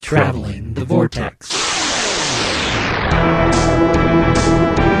Traveling the Vortex.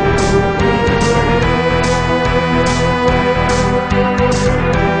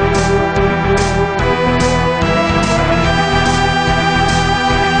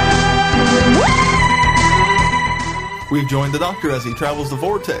 We've joined the Doctor as he travels the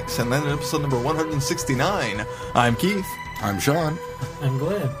vortex, and then in episode number 169, I'm Keith. I'm Sean. I'm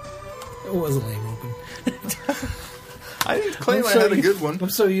Glenn. It was a lame open. I didn't claim I had a good one.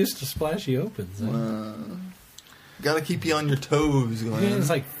 I'm so used to splashy opens. Gotta keep you on your toes, Glenn. Yeah, it's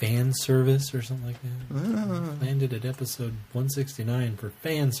like fan service or something like that. Landed at episode 169 for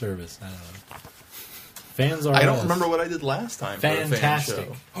fan service. I don't know. Fans are. I don't remember what I did last time. Fan-tastic.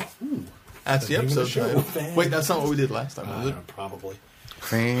 For a fan show. That's the episode title. Wait, that's not what we did last time, was it? Probably.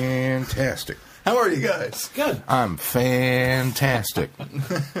 Fantastic. How are you guys? Good. I'm fantastic.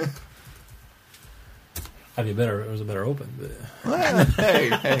 It was a better open. But... Well,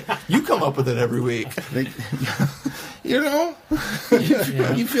 hey, you come up with it every week.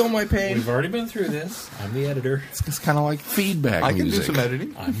 You feel my pain. We've already been through this. I'm the editor. It's kind of like feedback I can music. do some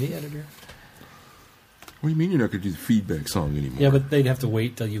editing. I'm the editor. What do you mean you're not going to do the feedback song anymore? Yeah, but they'd have to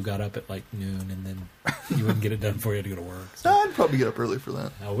wait till you got up at like noon, and then you wouldn't get it done before you had to go to work. So. I'd probably get up early for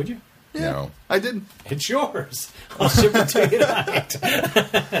that. How would you? Yeah, No. I did. It's yours. I'll ship it to you tonight.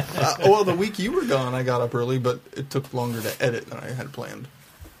 Well, the week you were gone, I got up early, but it took longer to edit than I had planned.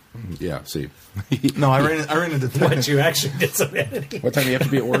 Yeah, see. No, I ran into But you actually did some editing. What time do you have to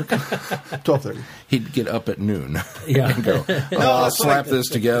be at work? 12:30. He'd get up at noon. Yeah. And go, I'll that's slap like- this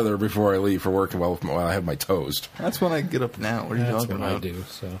together before I leave for work while I have my toast. That's when I get up now. What are you That's talking what about? I do.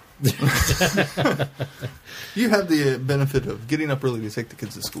 So You have the benefit of getting up early to take the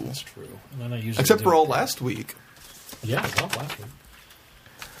kids to school. that's true. And then I usually Except do for all it. last week. Yeah, it was off last week.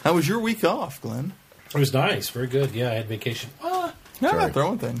 How was your week off, Glenn? It was nice. Very good. Yeah, I had vacation. No, I'm Sorry. not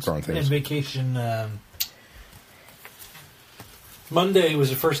throwing things. Throwing I had things. vacation. Monday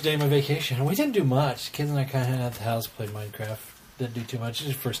was the first day of my vacation. We didn't do much. The kids and I kind of hung out at the house, played Minecraft. Didn't do too much. It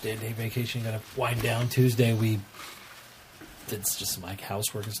was the first day vacation. Got to wind down. Tuesday we did just some like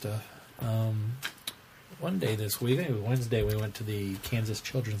housework and stuff. One day this week, I think it was Wednesday, we went to the Kansas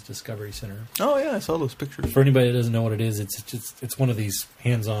Children's Discovery Center. Oh, yeah, I saw those pictures. For anybody that doesn't know what it is, it's one of these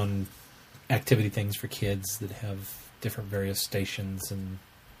hands-on activity things for kids that have different various stations, and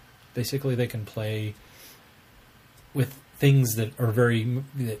basically they can play with things that are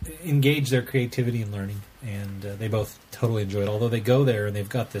that engage their creativity and learning, and they both totally enjoy it. Although they go there and they've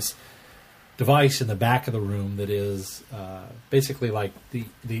got this device in the back of the room that is basically like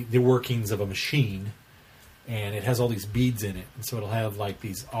the workings of a machine, and it has all these beads in it, and so it'll have like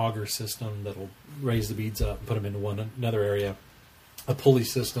these auger system that'll raise the beads up and put them into another area, a pulley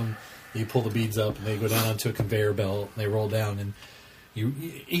system. You pull the beads up, and they go down onto a conveyor belt, and they roll down. And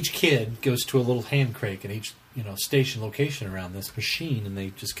each kid goes to a little hand crank in each station location around this machine, and they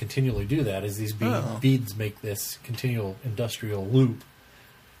just continually do that as these beads make this continual industrial loop.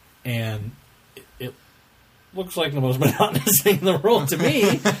 And it looks like the most monotonous thing in the world to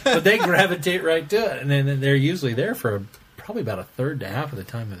me, but they gravitate right to it. And then they're usually there for probably about a third to half of the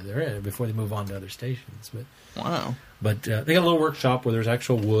time that they're in before they move on to other stations. Wow. But they got a little workshop where there's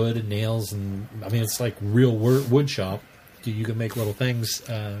actual wood and nails, and I mean it's like real wood shop. You can make little things.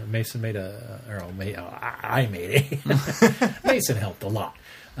 Mason made I made a. Mason helped a lot.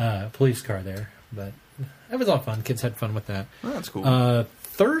 Police car there, but it was all fun. Kids had fun with that. Oh, that's cool.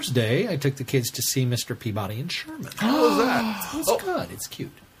 Thursday, I took the kids to see Mr. Peabody and Sherman. How was that? It's good. It's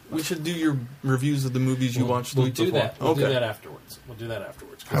cute. We should do your reviews of the movies you watched the week before. We'll do that afterwards.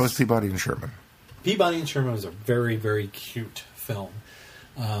 How was Peabody and Sherman? Peabody and Sherman was a very, very cute film.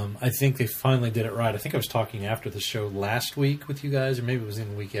 I think they finally did it right. I think I was talking after the show last week with you guys, or maybe it was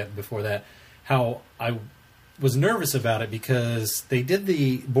in the week before that, how I was nervous about it because they did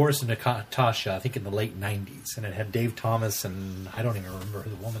the Boris and Natasha, I think in the late 90s, and it had Dave Thomas, and I don't even remember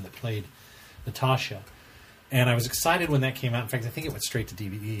the woman that played Natasha. And I was excited when that came out. In fact, I think it went straight to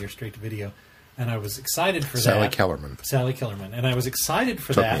DVD or straight to video. And I was excited for Sally that. Kellerman. And I was excited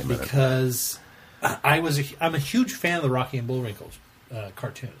for Took me that a minute. because I'm a huge fan of the Rocky and Bullwinkle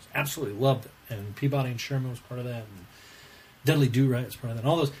cartoons. Absolutely loved it. And Peabody and Sherman was part of that. And Dudley Do-Right was part of that. And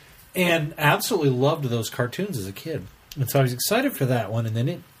all those. And absolutely loved those cartoons as a kid. And so I was excited for that one. And then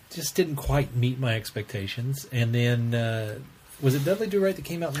it just didn't quite meet my expectations. And then... was it Dudley Do-Right that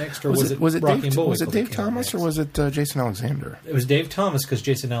came out next, or was it Rocky and Bullwinkle? Was it Dave Thomas, or was it Jason Alexander? It was Dave Thomas, because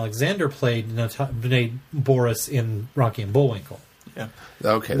Jason Alexander played Boris in Rocky and Bullwinkle. Yeah.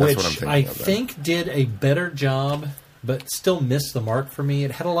 Okay, that's which what I'm thinking I of. think did a better job but still missed the mark for me.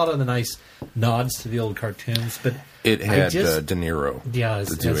 It had a lot of the nice nods to the old cartoons, but it had De Niro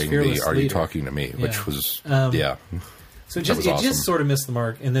doing the "Are You Talking to Me," which was So it just sort of missed the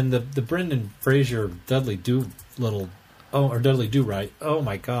mark. And then the Brendan Fraser Dudley Do-Right. Oh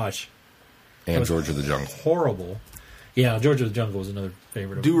my gosh! And George of the Jungle. Horrible. Yeah, George of the Jungle was another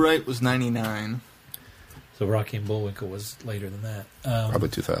favorite. Do-Right was 99. So Rocky and Bullwinkle was later than that. Probably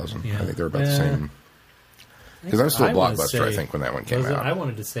 2000. Yeah. I think they're about the same. Because that was still a blockbuster, I think, when that one came out. I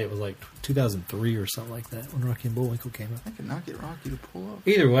wanted to say it was like 2003 or something like that when Rocky and Bullwinkle came out. I could not get Rocky to pull up.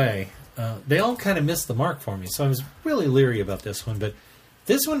 Either way, they all kind of missed the mark for me, so I was really leery about this one. But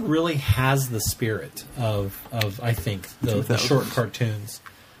this one really has the spirit of I think, the short cartoons.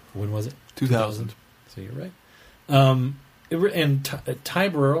 When was it? 2000. So you're right. And Ty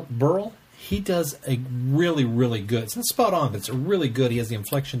Burrell, he does a really, really good. It's not spot on, but it's really good. He has the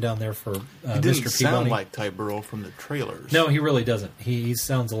inflection down there for Mr. Peabody. He didn't sound like Ty Burrell from the trailers. No, he really doesn't. He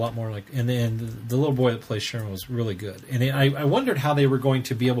sounds a lot more like... And then the little boy that plays Sherman was really good. And I wondered how they were going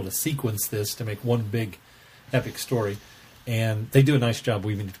to be able to sequence this to make one big epic story. And they do a nice job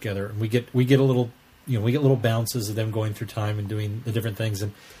weaving it together. And we get a little... we get little bounces of them going through time and doing the different things.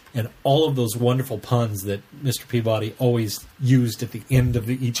 And all of those wonderful puns that Mr. Peabody always used at the end of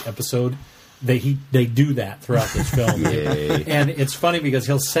each episode, they do that throughout this film. And it's funny because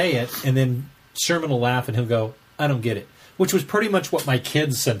he'll say it, and then Sherman will laugh, and he'll go, "I don't get it," which was pretty much what my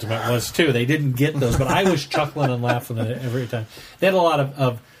kids' sentiment was, too. They didn't get those, but I was chuckling and laughing at it every time. They had a lot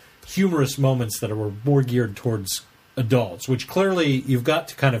of humorous moments that were more geared towards adults, which clearly you've got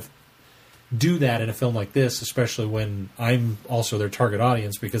to kind of do that in a film like this, especially when I'm also their target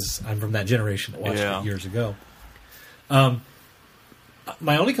audience because I'm from that generation that watched it years ago.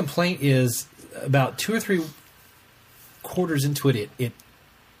 My only complaint is about 2 or 3 quarters into it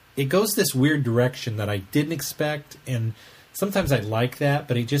it goes this weird direction that I didn't expect, and sometimes I like that,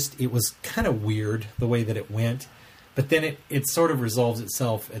 but it was kind of weird the way that it went. But then it sort of resolves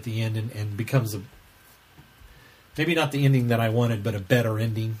itself at the end and becomes maybe not the ending that I wanted, but a better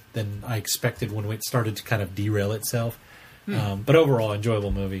ending than I expected when it started to kind of derail itself. But overall,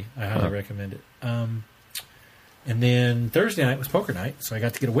 enjoyable movie. I highly recommend it. And then Thursday night was poker night, so I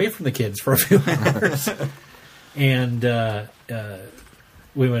got to get away from the kids for a few hours. And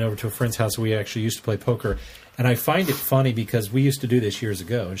we went over to a friend's house. We actually used to play poker. And I find it funny because we used to do this years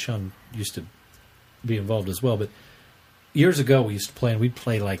ago, and Sean used to be involved as well. But years ago, we used to play, and we'd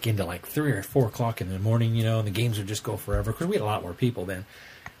play into 3 or 4 o'clock in the morning, and the games would just go forever because we had a lot more people then.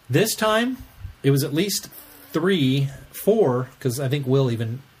 This time, it was at least 3, 4, because I think Will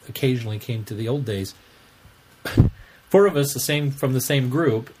even occasionally came to the old days. 4 of us, from the same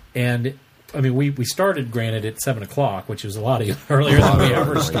group, and I mean, we started, granted, at 7 o'clock, which was a lot earlier than we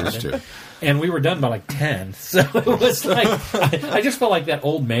ever started. And we were done by 10. So it was I just felt like that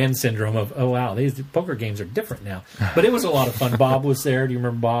old man syndrome of, oh, wow, these poker games are different now. But it was a lot of fun. Bob was there. Do you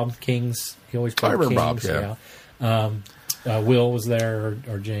remember Bob? Kings. He always played Kings. Bob, yeah. Will was there,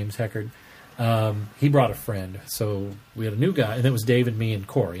 or James Heckard. He brought a friend. So we had a new guy, and it was Dave and me and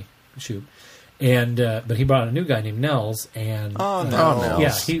Corey. Shoot. And but he brought a new guy named Nels, and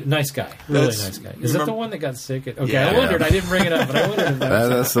Nels. Yeah, nice guy, really nice guy. Is that the one that got sick? Okay, I wondered. I didn't bring it up, but I wondered if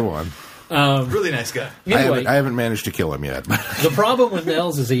that's the one. Really nice guy. Anyway, I haven't managed to kill him yet. The problem with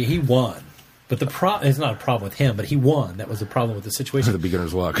Nels is he won, but it's not a problem with him, but he won. That was the problem with the situation. The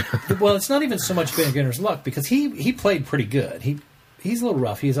beginner's luck. Well, it's not even so much beginner's luck because he played pretty good. He's a little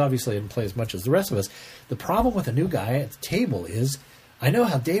rough. He's obviously didn't play as much as the rest of us. The problem with a new guy at the table is, I know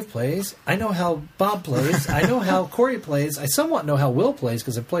how Dave plays. I know how Bob plays. I know how Corey plays. I somewhat know how Will plays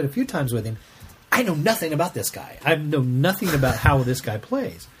because I've played a few times with him. I know nothing about this guy. I know nothing about how this guy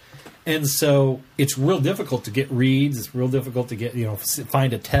plays. And so it's real difficult to get reads. It's real difficult to get,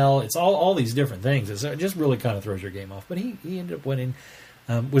 find a tell. It's all these different things. It just really kind of throws your game off. But he ended up winning.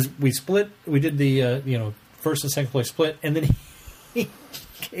 We split. We did the, first and second place split. And then he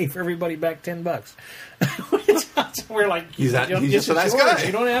gave everybody back $10. We're like, he's just a nice guy.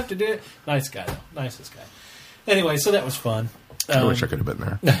 You don't have to do it. Nice guy, though. Nicest guy. Anyway, so that was fun. I wish I could have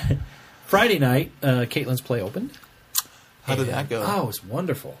been there. Friday night, Caitlin's Play opened. How did that go? Oh, it was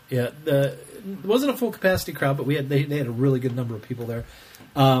wonderful. Yeah, it wasn't a full capacity crowd, but they had a really good number of people there.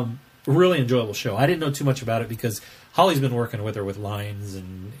 Really enjoyable show. I didn't know too much about it because Holly's been working with her with lines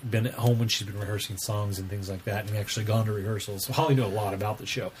and been at home when she's been rehearsing songs and things like that, and actually gone to rehearsals. So Holly knew a lot about the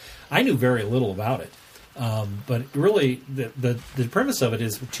show. I knew very little about it. But really, the premise of it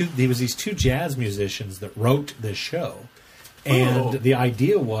is there was these 2 jazz musicians that wrote this show, and the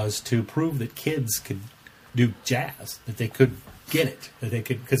idea was to prove that kids could do jazz, that they could get it. That they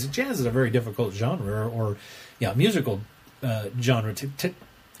could, because jazz is a very difficult genre, or musical genre to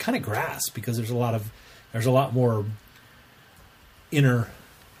kind of grasp, because there's a lot more inner.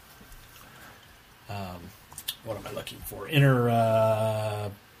 What am I looking for?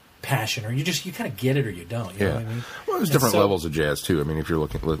 Inner passion, or you kind of get it or you don't. You know what I mean? Well, there's different levels of jazz too. I mean, if you're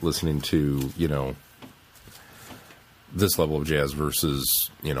listening to this level of jazz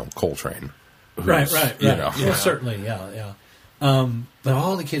versus Coltrane, right. Well, certainly, yeah. But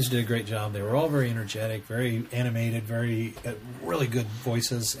all the kids did a great job. They were all very energetic, very animated, very really good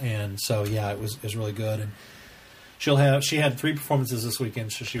voices, and so it was really good. And she had 3 performances this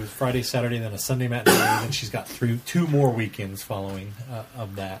weekend. So she was Friday, Saturday, then a Sunday matinee, and then she's got 2 more weekends following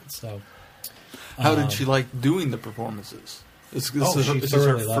of that. So, how did she like doing the performances? She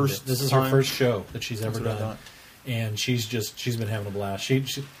thoroughly loved it. This is her first show that she's ever done, and she's been having a blast.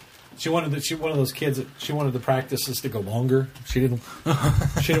 She wanted one of those kids that she wanted the practices to go longer. She didn't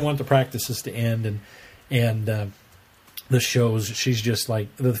want the practices to end, and the shows, she's just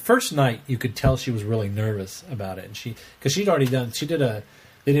like, the first night you could tell she was really nervous about it, and because she'd already done,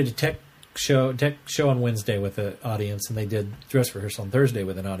 they did a tech show on Wednesday with the audience, and they did dress rehearsal on Thursday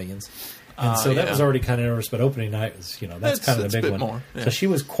with an audience, and so that was already kind of nervous. But opening night was that's kind of the big one. More, yeah. So she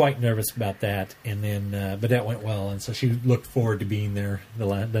was quite nervous about that, and then but that went well, and so she looked forward to being there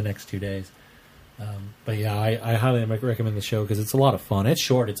the next 2 days. But I highly recommend the show because it's a lot of fun. It's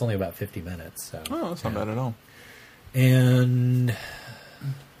short; it's only about 50 minutes. So that's not bad at all. And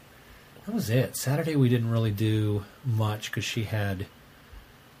that was it. Saturday we didn't really do much because she had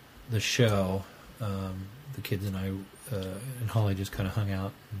the show. The kids and I and Holly just kind of hung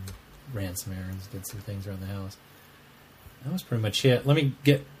out and ran some errands, did some things around the house. That was pretty much it. Let me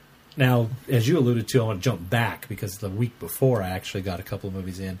get... Now, as you alluded to, I want to jump back because the week before I actually got a couple of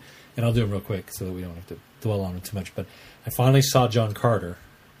movies in. And I'll do them real quick so that we don't have to dwell on them too much. But I finally saw John Carter.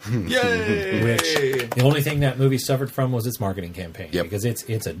 Yay! Which the only thing that movie suffered from was its marketing campaign, because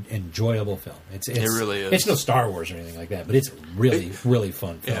it's an enjoyable film. It really is. It's no Star Wars or anything like that, but it's really really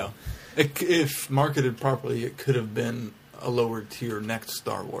fun film. Yeah, if marketed properly, it could have been a lower tier next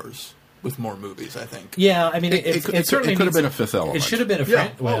Star Wars with more movies. I think. Yeah, I mean, it certainly could have been a fifth element. It should have been a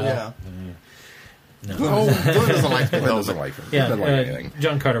No. Glenn doesn't like it. Doesn't like it. Yeah, doesn't like anything.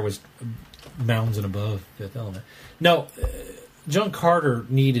 John Carter was mounds and above Fifth Element. No. John Carter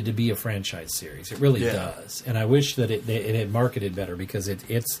needed to be a franchise series. It really does, and I wish that it had marketed better because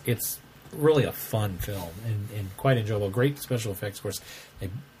it's really a fun film and quite enjoyable. Great special effects. Of course,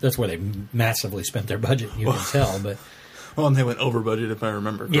 that's where they massively spent their budget. You can tell, but and they went over budget if I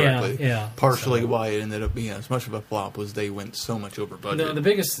remember correctly. Yeah. Partially why it ended up being as much of a flop was they went so much over budget. No, the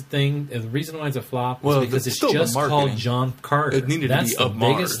biggest thing, the reason why it's a flop, is because it's just called John Carter. It needed That's to be of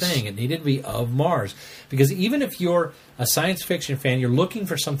Mars. Biggest thing. It needed to be of Mars. Because even if you're a science fiction fan, you're looking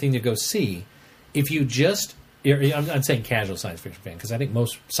for something to go see. If you just... I'm saying casual science fiction fan, because I think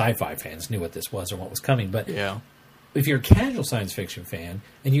most sci-fi fans knew what this was or what was coming. But if you're a casual science fiction fan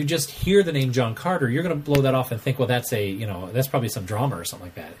and you just hear the name John Carter, you're going to blow that off and think, well, that's that's probably some drama or something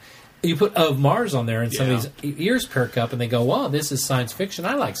like that. You put Of Mars on there, and somebody's ears perk up, and they go, "Wow, this is science fiction.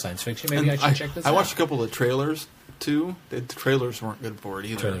 I like science fiction. Maybe I should check this out." I watched a couple of trailers too. The trailers weren't good for it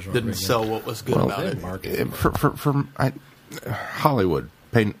either. Didn't sell what was good about it. For Hollywood,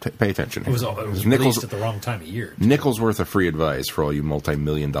 pay attention. It was released at the wrong time of year. Nickel's worth of free advice for all you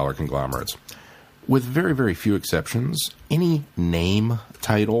multi-million-dollar conglomerates. With very, very few exceptions, any name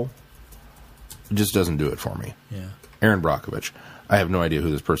title just doesn't do it for me. Yeah. Aaron Brockovich. I have no idea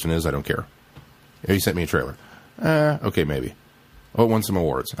who this person is. I don't care. He sent me a trailer. Okay, maybe. Oh, it won some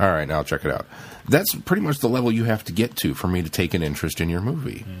awards. All right, now I'll check it out. That's pretty much the level you have to get to for me to take an interest in your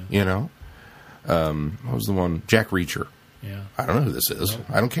movie. Yeah. You know? What was the one? Jack Reacher. Yeah. I don't know who this is. No.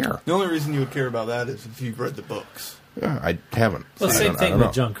 I don't care. The only reason you would care about that is if you've read the books. I haven't. Well, same thing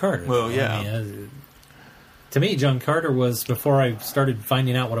with John Carter. Well, yeah. I mean, to me, John Carter was, before I started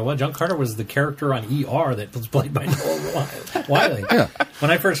finding out what it was, John Carter was the character on ER that was played by Noah Wiley. Yeah. When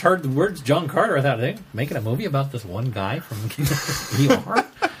I first heard the words John Carter, I thought, are they making a movie about this one guy from ER?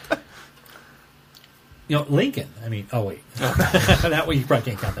 Lincoln. I mean, oh, wait. That one, you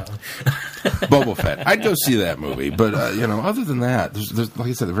probably can't count that one. Boba Fett. I'd go see that movie. But, other than that, there's, like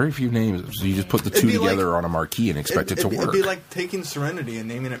I said, very few names. So you just put the two together on a marquee and expect it to work. It'd be like taking Serenity and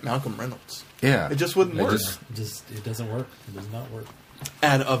naming it Malcolm Reynolds. Yeah. It just wouldn't work. It doesn't work. It does not work.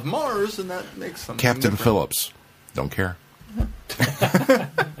 And Of Mars, and that makes something Captain different. Phillips. Don't care. I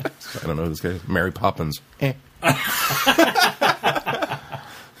don't know who this guy is. Mary Poppins.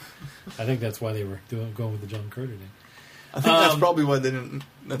 I think that's why they were going with the John Carter thing. I think that's probably why they didn't.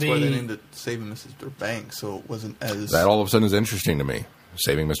 That's why they named it Saving Mr. Banks, so it wasn't as. That all of a sudden is interesting to me.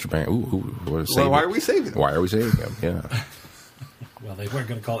 Saving Mr. Banks. Why are we saving him? Why are we saving him? Yeah. Well, they weren't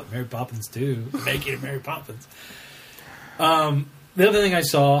going to call it Mary Poppins 2. Make it Mary Poppins. The other thing I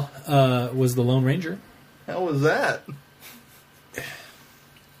saw was The Lone Ranger. How was that?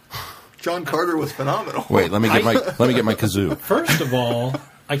 John Carter was phenomenal. Wait, let me get my kazoo. First of all,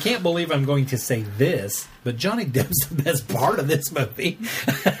 I can't believe I'm going to say this, but Johnny Depp's the best part of this movie.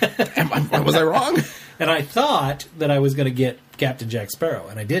 Was I wrong? And I thought that I was going to get Captain Jack Sparrow,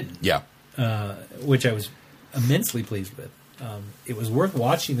 and I didn't. Yeah. Which I was immensely pleased with. It was worth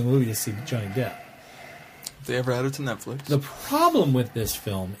watching the movie to see Johnny Depp. If they ever add it to Netflix. The problem with this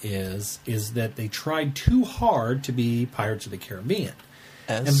film is that they tried too hard to be Pirates of the Caribbean.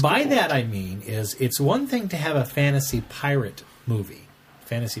 And by that I mean it's one thing to have a fantasy pirate movie,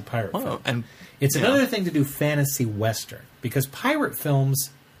 fantasy pirate film. And it's another thing to do fantasy western, because pirate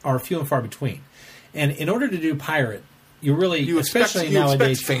films are few and far between. And in order to do pirate, especially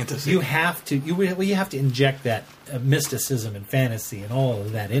nowadays, fantasy. You have to inject that mysticism and fantasy and all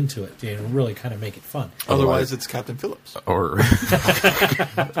of that into it to really kind of make it fun. Otherwise, it's Captain Phillips. Or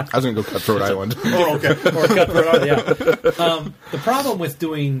I was going to go Cutthroat Island. Oh, okay. Or Cutthroat Island. Yeah. The problem with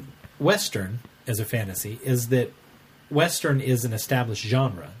doing western as a fantasy is that western is an established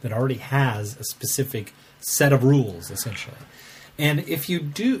genre that already has a specific set of rules, essentially. And if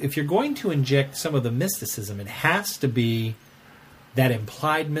you're going to inject some of the mysticism, it has to be that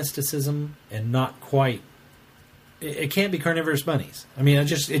implied mysticism and not quite. It can't be carnivorous bunnies. I mean, it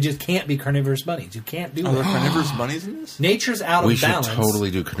just can't be carnivorous bunnies. You can't do that. Are there carnivorous bunnies in this? Nature's out of balance. We should totally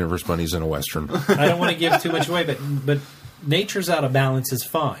do carnivorous bunnies in a western. I don't want to give too much away, but nature's out of balance is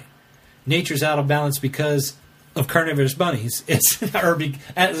fine. Nature's out of balance because of carnivorous bunnies.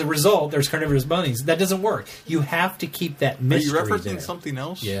 As a result, there's carnivorous bunnies. That doesn't work. You have to keep that mystery. Are you referencing there. Something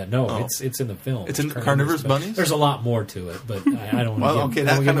else? Yeah, no, it's in the film. It's in carnivorous bunnies? There's a lot more to it, but I don't want to well, okay,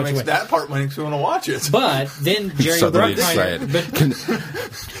 that kind of makes that part makes me want to watch it. But then Jerry Bruckheimer...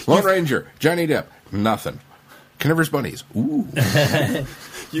 Lone Ranger, Johnny Depp, nothing. Carnivorous bunnies, ooh.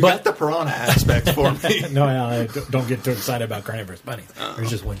 You got the piranha aspects for me. No, I don't get too excited about carnivorous bunnies. There's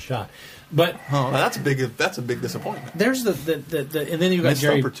just one shot. But that's a big disappointment. There's and then you got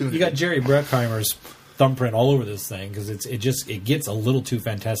Jerry Bruckheimer's thumbprint all over this thing, because it gets a little too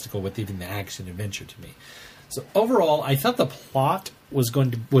fantastical with even the action adventure to me. So overall, I thought the plot was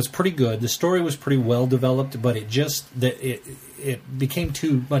pretty good. The story was pretty well developed, but it became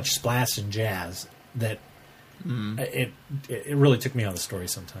too much splash and jazz that it really took me out of the story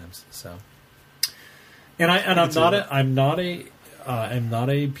sometimes. So, I'm not a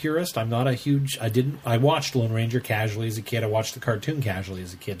purist. I'm not a huge. I watched Lone Ranger casually as a kid. I watched the cartoon casually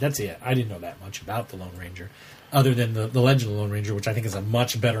as a kid. That's it. I didn't know that much about the Lone Ranger, other than the Legend of the Lone Ranger, which I think is a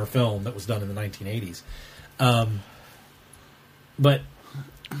much better film that was done in the 1980s. But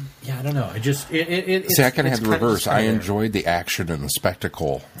yeah, I don't know. I just see. I kind of had the reverse. I enjoyed the action and the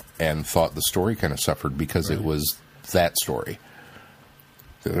spectacle, and thought the story kind of suffered because it was that story.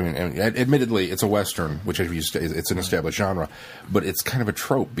 I mean, admittedly, it's a Western, which it's an established genre, but it's kind of a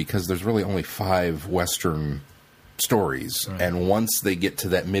trope because there's really only 5 Western stories, and once they get to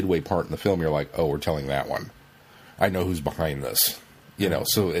that midway part in the film, you're like, oh, we're telling that one. I know who's behind this. You know,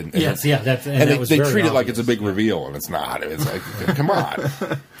 so they treat it like it's a big reveal, and it's not. It's like, come on,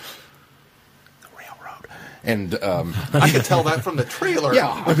 the railroad, and I could tell that from the trailer. Yeah,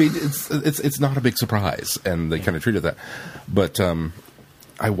 I mean, it's not a big surprise, and they kind of treated that, but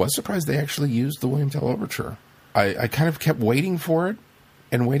I was surprised they actually used the William Tell Overture. I kind of kept waiting for it,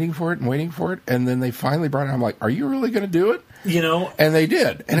 and waiting for it, and waiting for it, and then they finally brought it. I'm like, are you really going to do it? You know, and they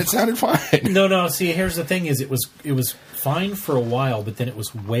did, and it sounded fine. No. See, here's the thing: is it was fine for a while, but then it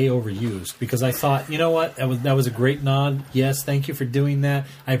was way overused, because I thought, you know what, that was a great nod. Yes, thank you for doing that.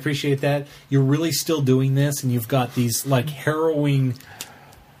 I appreciate that. You're really still doing this, and you've got these like harrowing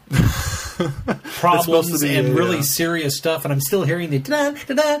problems and really serious stuff, and I'm still hearing the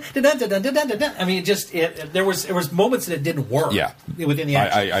da-da. I mean, there was moments that it didn't work. Within the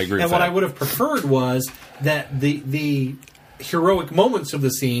action. I agree. And what I would have preferred was that the heroic moments of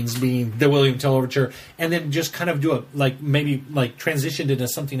the scenes being the William Tell Overture, and then just kind of do maybe transitioned into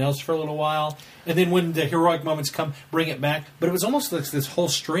something else for a little while, and then when the heroic moments come, bring it back. But it was almost like this whole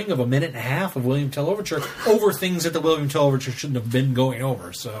string of a minute and a half of William Tell Overture over things that the William Tell Overture shouldn't have been going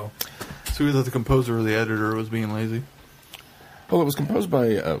over. So either the composer or the editor was being lazy. Well, it was composed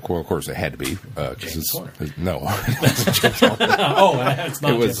by, of course, it had to be. James Horner. No. It's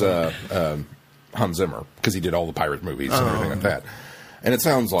not. It was Hans Zimmer, because he did all the pirate movies and everything like that. And it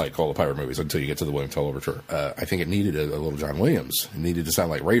sounds like all the pirate movies until you get to the William Tell Overture. I think it needed a little John Williams. It needed to sound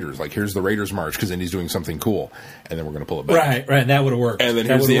like Raiders. Like, here's the Raiders March because Indy's doing something cool. And then we're going to pull it back. Right. That would have worked. And then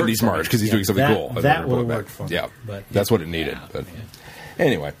here's the Indies March because he's doing something cool. And That would have worked for me. Yeah. But, that's what it needed. But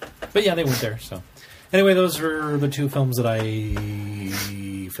anyway. But yeah, they went there. So anyway, those were the two films that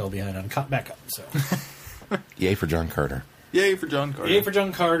I fell behind on. Caught back up. So Yay for John Carter. Yay for John Carter. Yay for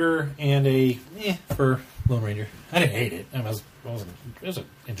John Carter, and for Lone Ranger. I didn't hate it. It was an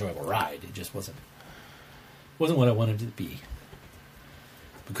enjoyable ride. It just wasn't what I wanted it to be.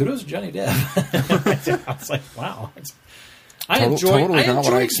 But kudos to Johnny Depp. I was like, wow. I enjoy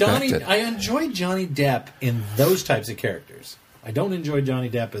Johnny Depp in those types of characters. I don't enjoy Johnny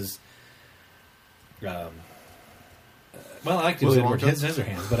Depp as well, I like to use Edward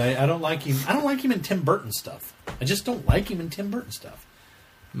Scissorhands, but I don't like him. I don't like him in Tim Burton stuff. I just don't like him in Tim Burton stuff.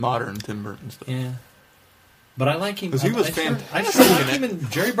 Modern Tim Burton stuff. Yeah. But I like him. Because he was fantastic. I just like him in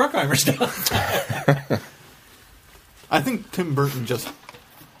Jerry Bruckheimer stuff. I think Tim Burton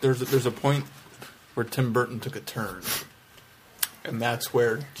there's a point where Tim Burton took a turn. And that's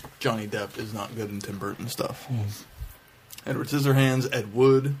where Johnny Depp is not good in Tim Burton stuff. Edward Scissorhands, Ed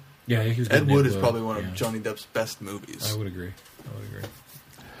Wood. Yeah, he was Ed Wood is probably one of Johnny Depp's best movies. I would agree.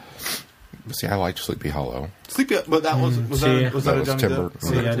 See, I liked Sleepy Hollow. But that was that a Johnny Tim Depp? Burton.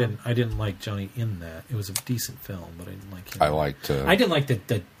 See, I didn't like Johnny in that. It was a decent film, but I didn't like him. I didn't like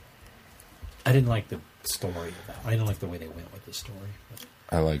I didn't like the story of that. I didn't like the way they went with the story. But.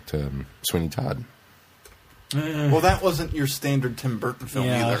 I liked Sweeney Todd. Well, that wasn't your standard Tim Burton film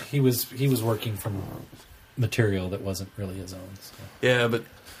either. He was working from material that wasn't really his own. So. Yeah, but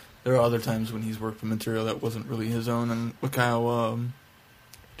there are other times when he's worked from material that wasn't really his own, and look how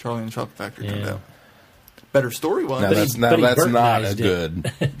Charlie and the Chocolate Factory turned out. Better story-wise. That's not a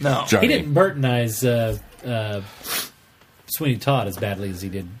good No. Johnny. He didn't Burtonize Sweeney Todd as badly as he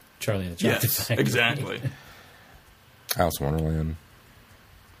did Charlie and the Chocolate Factory. Exactly. Alice in Wonderland.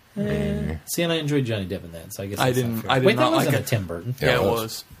 See, and I enjoyed Johnny Depp in that, so I guess I did that not wasn't like a Tim Burton. Yeah, it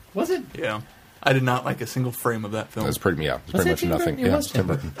was. Was it? Yeah. I did not like a single frame of that film. It's pretty much nothing. It was Tim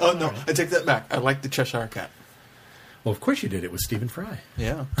Burton. Oh, no. I take that back. I like the Cheshire Cat. Well, of course you did. It was Stephen Fry.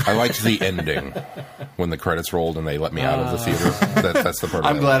 Yeah. I liked the ending when the credits rolled and they let me out of the theater. That's the part.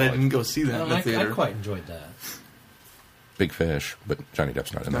 I'm glad I didn't go see that in the theater. I quite enjoyed that. Big Fish, but Johnny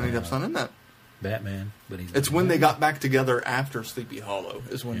Depp's not in Johnny that. Depp's not in that. Batman, but it's when they got back together after Sleepy Hollow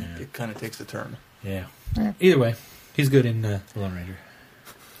is when it kind of takes a turn. Yeah. Either way, he's good in The Lone Ranger.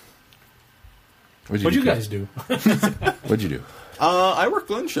 What'd you guys do? What'd you do? I worked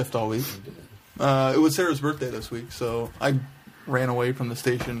Glenn shift all week. It was Sarah's birthday this week, so I ran away from the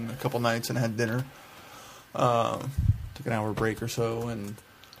station a couple nights and had dinner. Took an hour break or so, and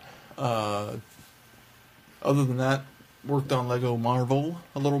other than that, worked on Lego Marvel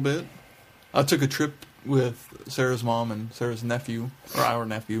a little bit. I took a trip with Sarah's mom and Sarah's nephew, or our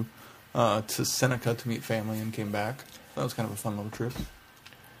nephew, to Seneca to meet family and came back. That was kind of a fun little trip.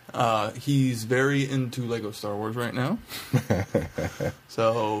 He's very into Lego Star Wars right now.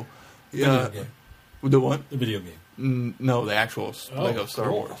 So, yeah. Video game. The what? The video game. No, the actual Lego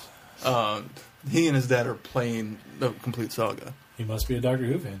Star Wars. He and his dad are playing the complete saga. He must be a Doctor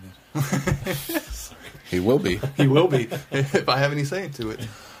Who fan then. He will be. He will be, if I have any say to it.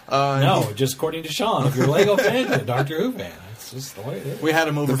 Just according to Sean, if you're a Lego fan, you're a Doctor Who fan. That's just the way it is. We had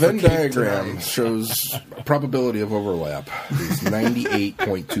him over The for Venn cake diagram tonight. shows probability of overlap is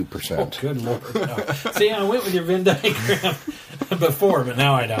 98.2%. Oh, good Lord. No. See, I went with your Venn diagram before, but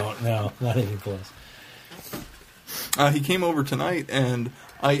now I don't. No, not even close. He came over tonight, and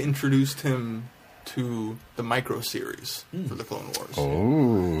I introduced him to the micro series for the Clone Wars.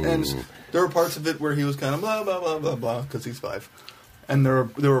 Oh. And there were parts of it where he was kind of blah, blah, blah, blah, blah, because he's 5. And there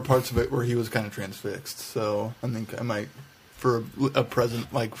were parts of it where he was kind of transfixed. So I think I might, for a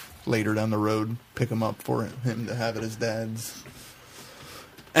present, like later down the road, pick him up for him to have at his dad's.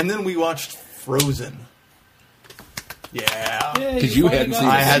 And then we watched Frozen. Yeah. Because you hadn't seen it.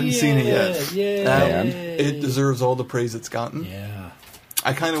 I hadn't seen it yet. Yeah. It deserves all the praise it's gotten. Yeah.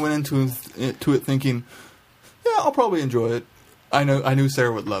 I kind of went into it thinking, yeah, I'll probably enjoy it. I knew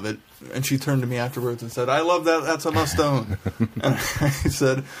Sarah would love it. And she turned to me afterwards and said, I love that. That's a must-own. And I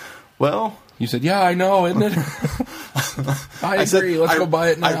said, well... You said, yeah, I know, isn't it? I agree. Let's go buy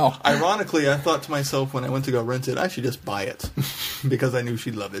it now. Ironically, I thought to myself when I went to go rent it, I should just buy it. Because I knew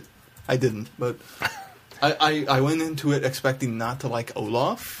she'd love it. I didn't, but... I went into it expecting not to like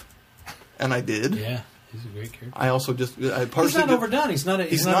Olaf. And I did. Yeah. He's a great character. I also just He's not overdone. He's not.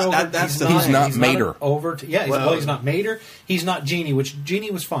 He's not- over, that's the He's thing. not Mater. He's not Mater. He's not Genie, which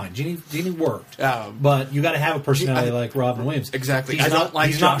Genie was fine. Genie worked. But you got to have a personality like Robin Williams. Exactly. He's I don't not, like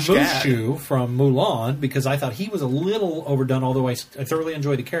he's Josh not Gad. Mushu from Mulan because I thought he was a little overdone. Although I thoroughly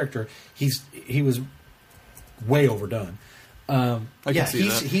enjoyed the character, he was way overdone. I can see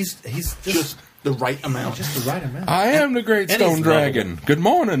that. He's just the right amount. Just the right amount. I am the great stone dragon. Good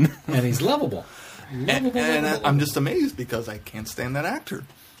morning. And he's lovable. And I'm just amazed because I can't stand that actor.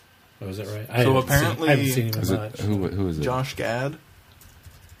 Oh, is that right? I haven't seen him much. Who is it? Josh Gad.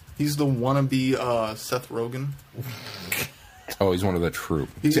 He's the wannabe Seth Rogen. Oh, he's one of the troop.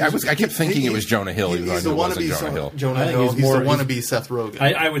 I kept thinking it was Jonah Hill. He's the wannabe Jonah Hill. Jonah Hill. He's the wannabe Seth Rogen.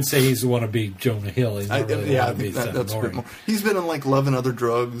 I would say he's the wannabe Jonah Hill. He's not really I think that's a bit more. He's been in like Love and Other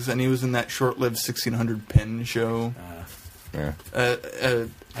Drugs, and he was in that short-lived 1600 Pen show. Yeah.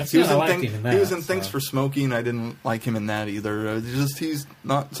 He was in Thanks for Smoking. I didn't like him in that either. He's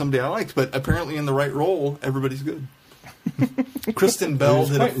not somebody I liked, but apparently in the right role, everybody's good. Kristen Bell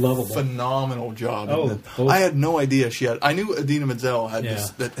did a phenomenal job. I had no idea she had. I knew Idina Menzel had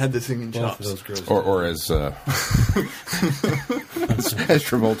the singing chops. Or as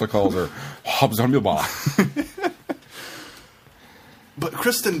Travolta calls her, Hobbs on your bar. But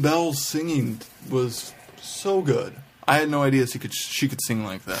Kristen Bell's singing was so good. I had no idea she could sing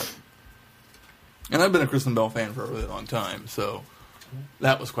like that. And I've been a Kristen Bell fan for a really long time, so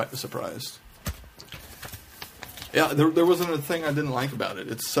that was quite a surprise. Yeah, there wasn't a thing I didn't like about it.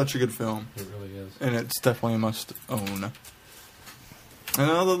 It's such a good film. It really is. And it's definitely a must own. And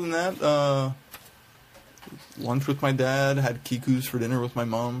other than that, lunch with my dad, had Kiku's for dinner with my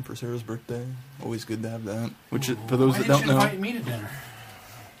mom for Sarah's birthday. Always good to have that. Which, for those that don't know... Why didn't you invite me to dinner?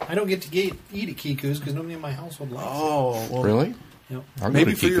 I don't get to eat at Kiku's because nobody in my household likes it. Oh, well... Really? Yep.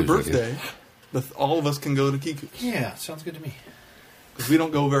 Maybe for your birthday, all of us can go to Kiku's. Yeah, sounds good to me. Because we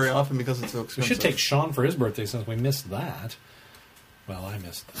don't go very often because it's so expensive. We should take Sean for his birthday since we missed that. Well, I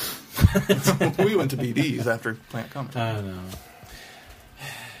missed that. We went to BD's after Plant Comic. I know.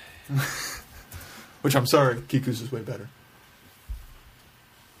 Which I'm sorry, Kiku's is way better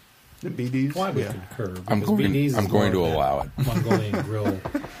than BD's. Well, I would concur. I'm going to allow it. Mongolian grill.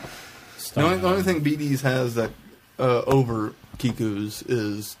 The only thing BD's has that over Kiku's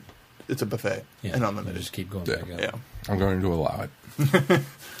is it's a buffet and unlimited. Just keep going back up. Yeah, I'm going to allow it.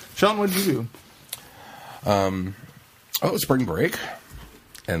 Sean, what did you do? It was spring break,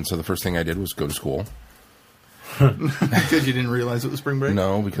 and so the first thing I did was go to school. Because you didn't realize it was spring break?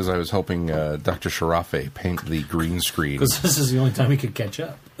 No, because I was helping Dr. Sharafe paint the green screen. Because this is the only time he could catch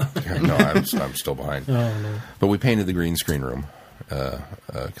up. No, I'm still behind. Oh, no. But we painted the green screen room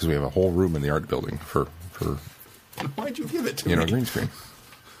because we have a whole room in the art building for Why'd you give it to me? green screen.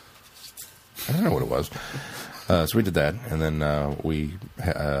 I don't know what it was. So we did that, and then I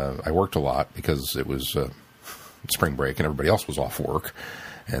worked a lot because it was spring break and everybody else was off work,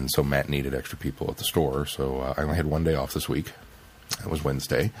 and so Matt needed extra people at the store. So I only had one day off this week. It was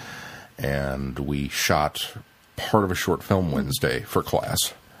Wednesday, and we shot part of a short film Wednesday for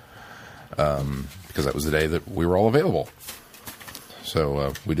class because that was the day that we were all available.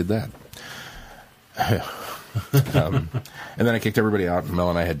 So we did that. And then I kicked everybody out, and Mel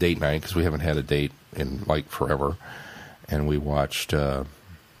and I had date night because we haven't had a date in like forever, and we watched Beneath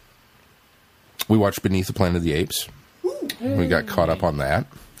the Planet of the Apes. We got caught up on that.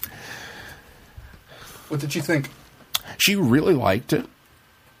 What did you think? She really liked it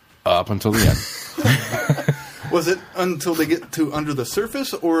up until the end. Was it until they get to Under the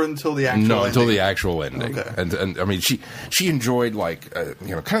Surface or until the actual ending? Until the actual ending. Okay. And I mean, she enjoyed, like, kind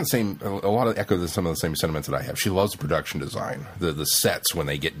of the same, a lot of echo some of the same sentiments that I have. She loves the production design. The sets when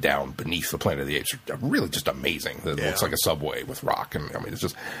they get down beneath the Planet of the Apes are really just amazing. It looks like a subway with rock. And I mean,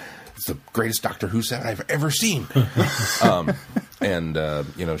 it's the greatest Doctor Who set I've ever seen. She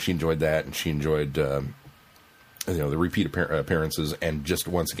enjoyed that, and she enjoyed... the repeat appearances, and just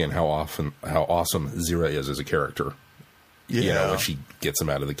once again how awesome Zira is as a character. Yeah, when she gets him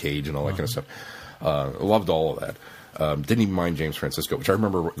out of the cage and all that kind of stuff. Loved all of that. Didn't even mind James Francisco, which I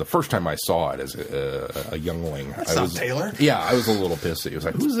remember the first time I saw it as a youngling. That's not Taylor. Yeah, I was a little pissed. He was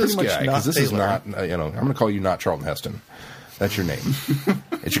like, "Who's this guy?" Because this is not. I'm going to call you not Charlton Heston. That's your name.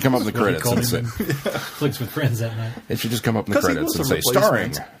 It should come up in the credits and say, Flicks with Friends that night. It should just come up in the credits and say,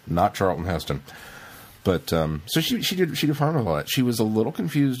 starring not Charlton Heston. But so she did fine with all that. She was a little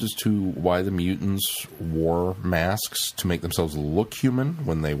confused as to why the mutants wore masks to make themselves look human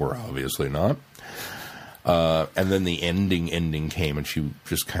when they were obviously not. And then the ending came, and she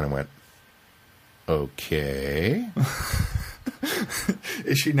just kind of went, "Okay."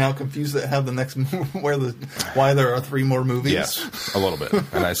 Is she now confused that have the next why there are 3 more movies? Yes, a little bit.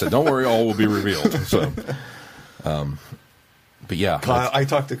 And I said, don't worry, all will be revealed. So, but yeah. Kyle, I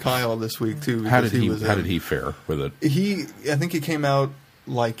talked to Kyle this week, too. How did he fare with it? I think he came out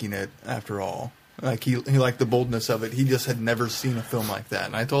liking it after all. Like, he liked the boldness of it. He just had never seen a film like that.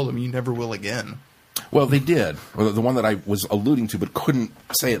 And I told him, you never will again. Well, they did. Well, the one that I was alluding to but couldn't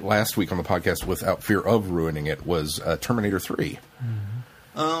say it last week on the podcast without fear of ruining it was Terminator 3. Mm-hmm.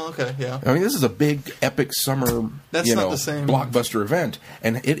 Oh, okay, yeah. I mean, this is a big, epic summer That's not the same blockbuster event,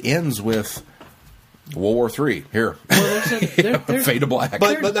 and it ends with World War III. Here. Well, Fade to black.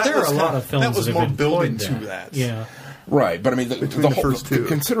 But there are a lot of films that was that more have been building toward to that. Yeah. Right, but I mean, the whole, first 2.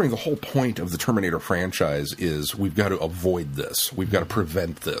 considering the whole point of the Terminator franchise is we've got to avoid this, we've got to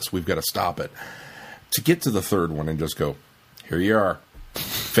prevent this, we've got to stop it. To get to the third one and just go, here you are,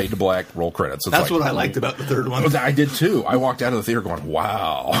 fade to black, roll credits. That's what I liked about the third one. I did too. I walked out of the theater going,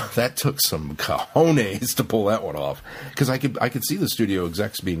 wow, that took some cojones to pull that one off. Because I could see the studio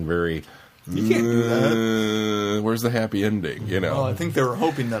execs being very, you can't do that. Where's the happy ending? You know. Well, I think they were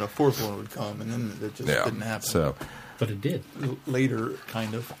hoping that a 4th one would come, and then it just didn't happen. So, but it did later,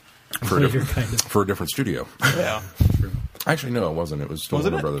 kind of. For a different studio. Yeah. Actually, no, it wasn't. It was still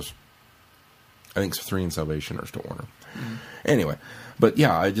Wasn't Warner it? Brothers. I think 3 and Salvation are still Warner. Anyway, but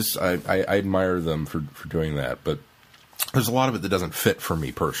yeah, I admire them for doing that. But there's a lot of it that doesn't fit for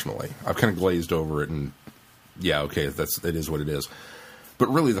me personally. I've kind of glazed over it, and yeah, okay, it is what it is. But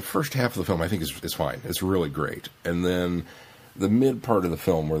really, the first half of the film I think is fine. It's really great, and then the mid part of the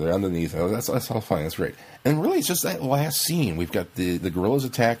film where they're underneath, that's all fine. That's great. And really, it's just that last scene. We've got the gorillas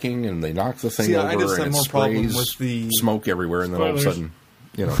attacking, and they knock the thing over, I just and had it more problem sprays with the smoke everywhere, and then all of a Spoilers. sudden,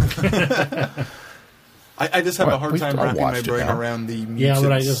 you know. I just have a hard time I wrapping my watched it brain now. around the mutants.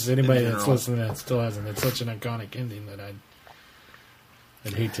 Yeah, but anybody in that's general. listening to that still hasn't. It's such an iconic ending that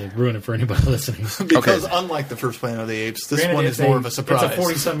I'd hate to ruin it for anybody listening. Because unlike the first Planet of the Apes, this Granted, one is more of a surprise. It's a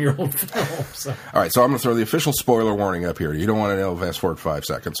 40-some-year-old film. So. All right, so I'm going to throw the official spoiler warning up here. You don't want to know, fast forward 5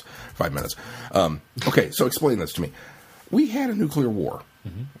 minutes. Okay, so explain this to me. We had a nuclear war,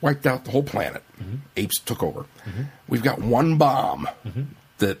 wiped out the whole planet. Apes took over. We've got one bomb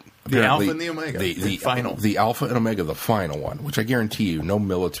that The apparently- Alpha and the Omega, the final. the Alpha and Omega, the final one, which I guarantee you, no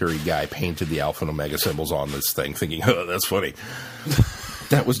military guy painted the Alpha and Omega symbols on this thing, thinking, "Oh, that's funny."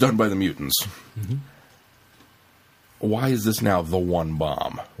 That was done by the mutants. Why is this now the one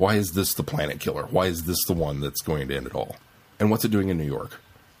bomb? Why is this the planet killer? Why is this the one that's going to end it all? And what's it doing in New York?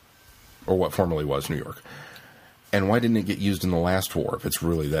 Or what formerly was New York? And why didn't it get used in the last war if it's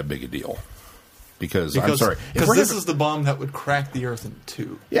really that big a deal? Because I'm sorry. Because this is the bomb that would crack the Earth in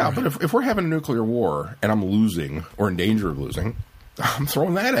 2. Yeah, but if we're having a nuclear war and I'm losing or in danger of losing, I'm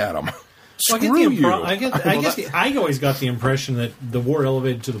throwing that at them. Well, Screw you. I always got the impression that the war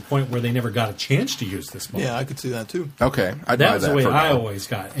elevated to the point where they never got a chance to use this bomb. Yeah, I could see that too. Okay, I'd buy That was the way for I now. always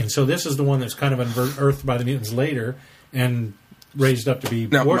got. And so this is the one that's kind of unearthed by the mutants later and raised up to be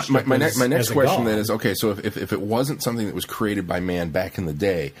Now, worshipped my as next a question god. then is, okay, so if it wasn't something that was created by man back in the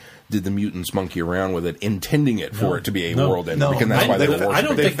day, did the mutants monkey around with it, intending it for it to be a world ending? No. Because that's why they were I worshiping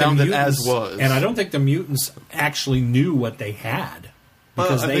don't it. think found the it mutants, as was. and I don't think the mutants actually knew what they had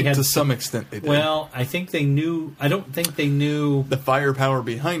because I they think had to some extent they did. Well, I think they knew. I don't think they knew. The firepower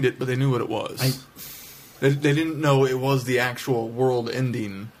behind it, but they knew what it was. They didn't know it was the actual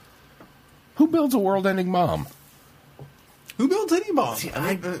world-ending. Who builds a world-ending bomb? Who builds any bomb?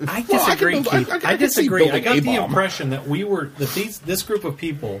 I Well, I disagree, could build- Keith. I I could see disagree. I building got a the bomb. impression that this group of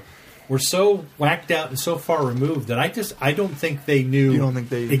people were so whacked out and so far removed that I don't think they knew You don't think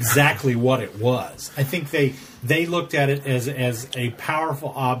they- exactly what it was. I think they looked at it as a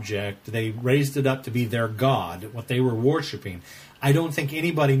powerful object. They raised it up to be their god, what they were worshiping. I don't think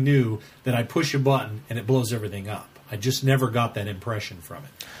anybody knew that I push a button and it blows everything up. I just never got that impression from it.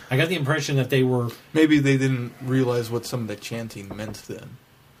 I got the impression that they were... Maybe they didn't realize what some of the chanting meant then.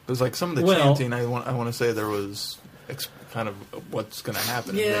 It was like some of the chanting, I want to say there was kind of what's going to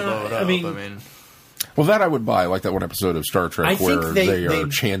happen if they blow it up. I mean, Well, that I would buy, like that one episode of Star Trek I think where they are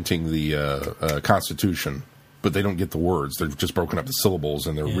chanting the Constitution, but they don't get the words. They're just broken up to syllables,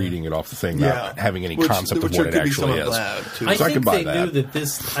 and they're reading it off the thing, not having any concept of what it actually is. I So I think could buy they that. knew that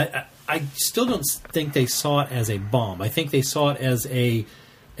this... I still don't think they saw it as a bomb. I think they saw it as a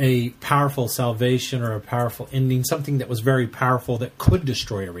powerful salvation or a powerful ending, something that was very powerful that could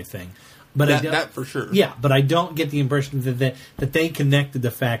destroy everything. But that for sure. Yeah, but I don't get the impression that they connected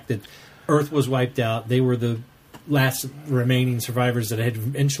the fact that Earth was wiped out. They were the last remaining survivors that had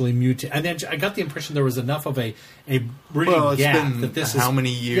eventually mutated. And then I got the impression there was enough of a breeding gap been that this how is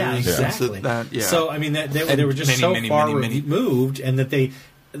many years Yeah, exactly. since that? Yeah. So I mean, they were just many, far many. removed, and that they.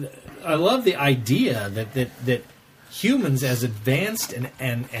 I love the idea that humans, as advanced and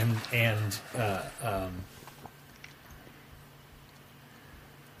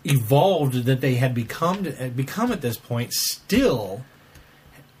evolved that they had become at this point, still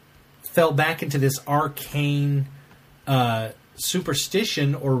fell back into this arcane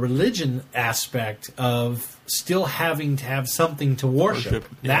superstition or religion aspect of still having to have something to worship.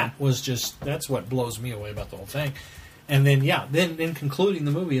 Yeah. That's what blows me away about the whole thing. And then then concluding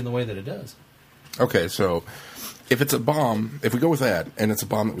the movie in the way that it does. Okay, so if it's a bomb, if we go with that, and it's a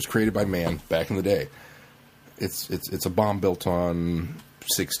bomb that was created by man back in the day, it's a bomb built on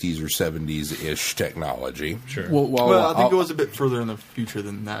 60s or 70s ish technology. Sure. Well, I think it was a bit further in the future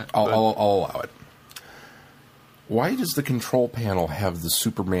than that. I'll allow it. Why does the control panel have the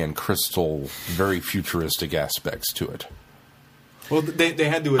Superman crystal, very futuristic aspects to it? Well, they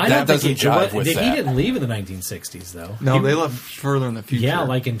had to I adapt. don't doesn't think jive with He that. didn't leave in the 1960s, though. No, they left further in the future. Yeah,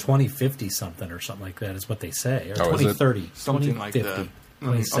 like in 2050 something or something like that is what they say. Or Oh, is it? 2030. Something like 2050, that.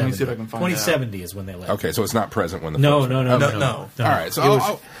 Let me see if I can find that out. 2070 is when they left. Okay, so it's not present when the No, first no, one- no, Okay. no. No. All right, so It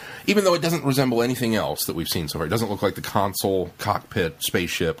was- even though it doesn't resemble anything else that we've seen so far, it doesn't look like the console, cockpit,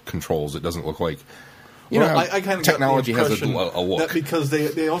 spaceship controls. It doesn't look like Well, how I kind of technology got the has a impression look. that because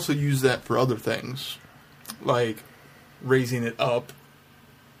they also use that for other things, like raising it up.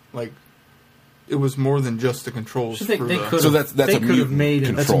 Like it was more than just the controls. So they for could So have that's a mutant made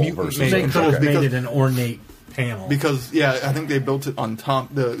it. control mutant versus made They a could have okay. made because- it an ornate panel. Because I think they built it on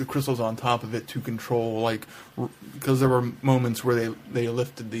top. The crystals on top of it to control, because there were moments where they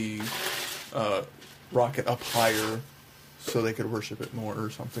lifted the rocket up higher so they could worship it more or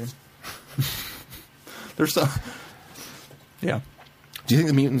something. There's some, yeah. Do you think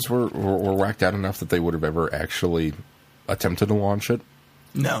the mutants were whacked out enough that they would have ever actually attempted to launch it?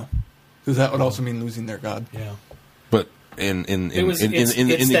 No, because that would also mean losing their god. yeah. But in It's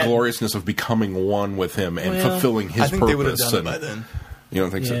the that- gloriousness of becoming one with him and Well, fulfilling his I think purpose, they would have done it and- by then. You don't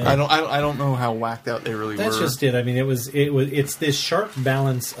think so? Yeah. I don't know how whacked out they really That's were. just it. I mean, it's this sharp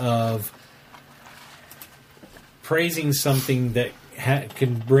balance of praising something that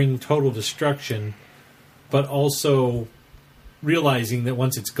can bring total destruction, but also realizing that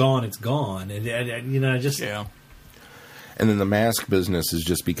once it's gone, and I just Yeah. And then the mask business is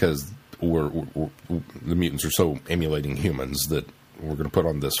just because the mutants are so emulating humans that we're going to put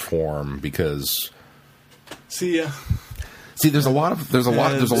on this form because. See, There's a lot of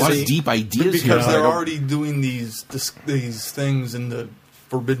deep ideas here. because they're already doing these things in the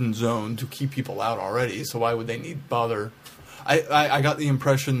forbidden zone to keep people out already. So why would they need bother? I got the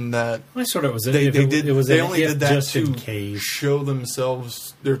impression that I sort of was. they If it- did. It was They an only if did that just in to case. show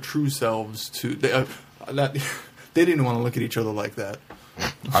themselves, their true selves. To that they didn't want to look at each other like that.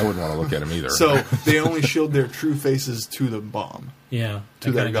 I wouldn't want to look at him either. So they only showed their true faces to the bomb. Yeah, To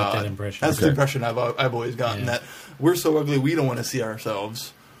I their kinda got god. that impression. That's Okay. the impression I've always gotten. Yeah. That we're so ugly we don't want to see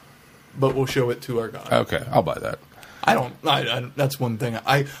ourselves, but we'll show it to our god. Okay, I'll buy that. I don't. I that's one thing.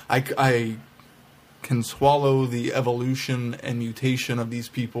 I can swallow the evolution and mutation of these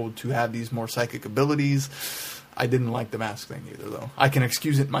people to have these more psychic abilities. I didn't like the mask thing either, though. I can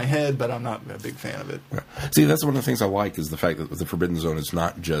excuse it in my head, but I'm not a big fan of it. See, that's one of the things I like is the fact that the Forbidden Zone is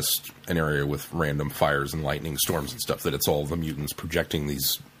not just an area with random fires and lightning storms and stuff. That it's all the mutants projecting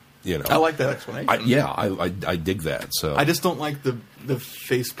these. I like that explanation. I dig that. So I just don't like the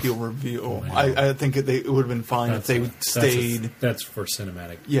face peel reveal. I think it would have been fine if they stayed. That's for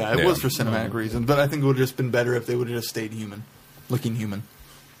cinematic. Yeah, it Yeah. was for cinematic reasons, but I think it would have just been better if they would have just stayed human, looking human.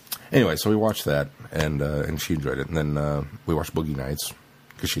 anyway, so we watched that and she enjoyed it, and then we watched Boogie Nights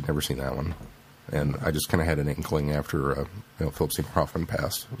because she'd never seen that one, and I just kind of had an inkling after Philip Seymour Hoffman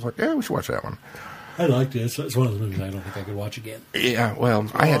passed. I was like, yeah, we should watch that one. I liked it. It's one of the movies I don't think I could watch again. Yeah,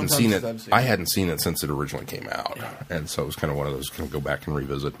 well, I hadn't time seen since it. I've seen I it. hadn't seen it since it originally came out, and so it was kind of one of those kind of go back and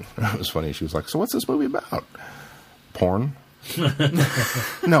revisit. It was funny. She was like, "So what's this movie about? Porn?"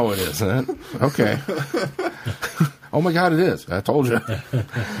 No, it isn't. Okay. Oh my God, it is. I told you.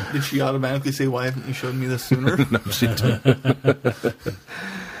 Did she automatically say, "Why haven't you showed me this sooner"? No, she didn't.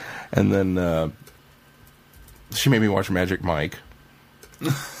 And then she made me watch Magic Mike.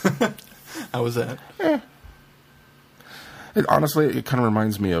 How was that? Honestly, it kind of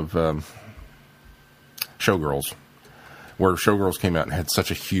reminds me of Showgirls, where Showgirls came out and had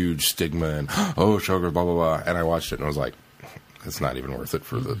such a huge stigma and, oh, Showgirls, blah, blah, blah. And I watched it and I was like, it's not even worth it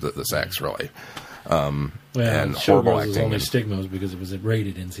for the sex, really. Well, and horrible Showgirls was acting. only stigmas because it was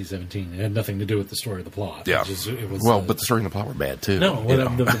rated NC-17. It had nothing to do with the story of the plot. Yeah. It was, But the story and the plot were bad too. No, you know.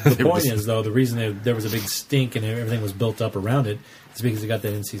 the point is, though, the reason there was a big stink and everything was built up around it is because it got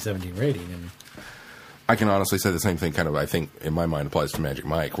that NC-17 rating. And I can honestly say the same thing. Kind of, I think in my mind applies to Magic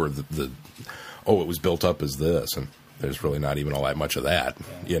Mike, where it was built up as this, and there's really not even all that much of that,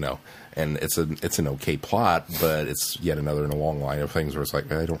 you know. And it's an okay plot, but it's yet another in a long line of things where it's like,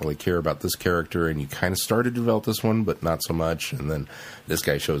 I don't really care about this character, and you kind of started to develop this one, but not so much. And then this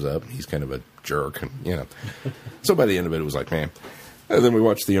guy shows up, he's kind of a jerk, and you know. So by the end of it was like, man. And then we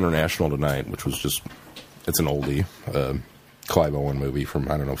watched The International tonight, which was just, it's an oldie, Clive Owen movie from,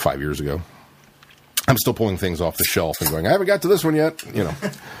 5 years ago. I'm still pulling things off the shelf and going, I haven't got to this one yet, you know.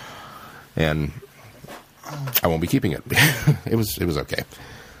 And I won't be keeping it. It was okay.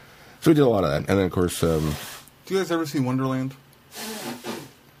 So we did a lot of that. And then, of course... Do you guys ever see Wonderland?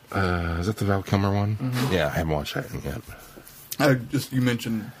 Is that the Val Kilmer one? Mm-hmm. Yeah, I haven't watched that yet. You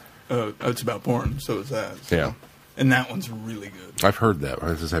mentioned It's About Porn, so is that. So. Yeah. And that one's really good. I've heard that.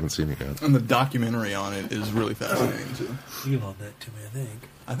 I just haven't seen it yet. And the documentary on it is really fascinating, too. you loaned that to me, I think.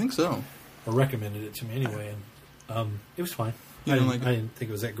 I think so. Or recommended it to me anyway, and it was fine. You I didn't didn't, like it? I didn't think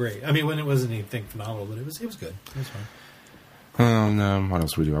it was that great. I mean, when it wasn't anything phenomenal, but it was good. It was fine. What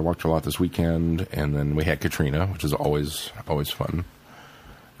else did we do? I walked a lot this weekend, and then we had Katrina, which is always fun.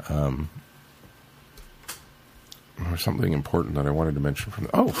 There's something important that I wanted to mention from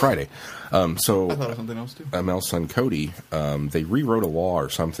Friday. So I thought of something else, too. Mel's son Cody, they rewrote a law or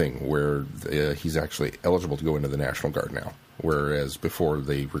something where he's actually eligible to go into the National Guard now, whereas before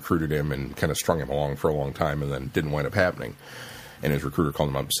they recruited him and kind of strung him along for a long time and then didn't wind up happening. And his recruiter called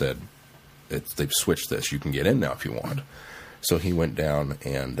him up and said, they've switched this. You can get in now if you want. So he went down,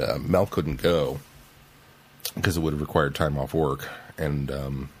 and Mel couldn't go because it would have required time off work.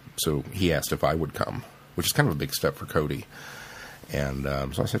 And so he asked if I would come, which is kind of a big step for Cody. And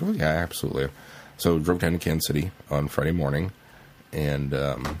so I said, well, yeah, absolutely. So drove down to Kansas City on Friday morning and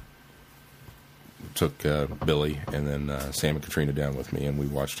took Billy and then Sam and Katrina down with me, and we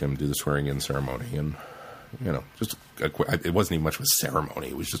watched him do the swearing-in ceremony. And, you know, just it wasn't even much of a ceremony.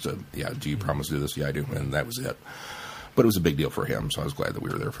 It was just do you promise to do this? Yeah, I do. And that was it. But it was a big deal for him, so I was glad that we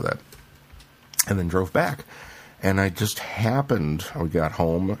were there for that. And then drove back. And I just happened, we got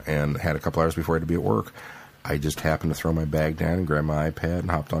home and had a couple hours before I had to be at work. I just happened to throw my bag down and grab my iPad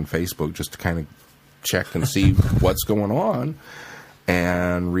and hopped on Facebook just to kind of check and see what's going on.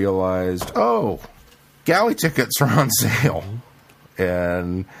 And realized, galley tickets are on sale.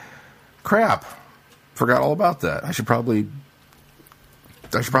 And crap, forgot all about that. I should probably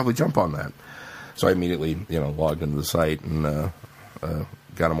jump on that. So I immediately, logged into the site and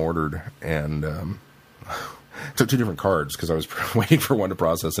got them ordered, and took two different cards because I was waiting for one to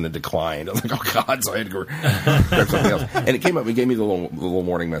process and it declined. I was like, oh God, so I had to go grab something else. And it came up, it gave me the little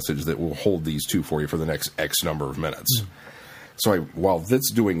warning message that will hold these two for you for the next X number of minutes. So while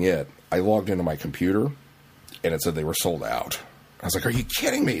that's doing it, I logged into my computer and it said they were sold out. I was like, are you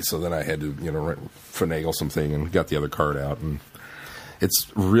kidding me? So then I had to, finagle something and got the other card out. And it's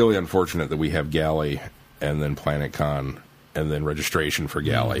really unfortunate that we have Galley and then Planet Con and then registration for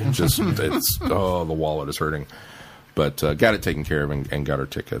Galley. The wallet is hurting. But got it taken care of and got our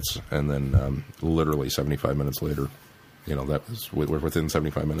tickets. And then literally 75 minutes later, that was, we're within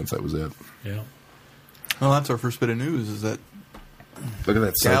 75 minutes, that was it. Yeah. Well, that's our first bit of news, is that look at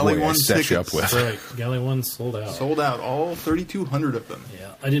that Galley segue I won set you up tickets. with. Right. Galley 1 sold out. Sold out, all 3,200 of them.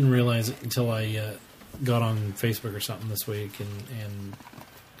 Yeah. I didn't realize it until I got on Facebook or something this week, and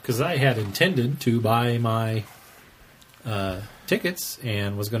because I had intended to buy my tickets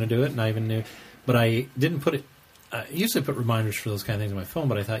and was going to do it, and I even knew, but I didn't put it. I usually put reminders for those kind of things on my phone,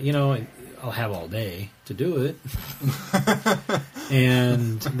 but I thought, I'll have all day to do it.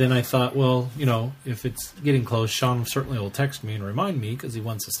 And then I thought, well, if it's getting close, Sean certainly will text me and remind me because he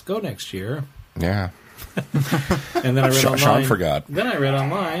wants us to go next year. Yeah. And then I read online. Sean forgot. Then I read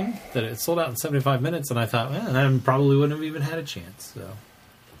online that it sold out in 75 minutes, and I thought, well, I probably wouldn't have even had a chance. So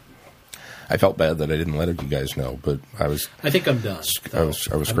I felt bad that I didn't let you guys know, but I think I'm done. I was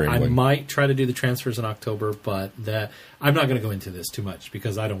scrambling. I might try to do the transfers in October, but I'm not going to go into this too much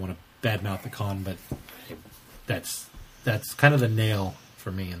because I don't want to badmouth the con. But that's kind of the nail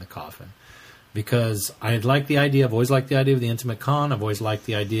for me in the coffin, because I like the idea. I've always liked the idea of the intimate con. I've always liked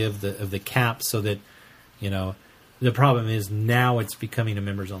the idea of the cap, so that the problem is now it's becoming a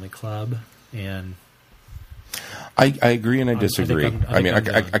members only club, and I agree and I disagree.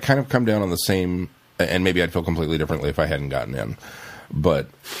 I kind of come down on the same, and maybe I'd feel completely differently if I hadn't gotten in. But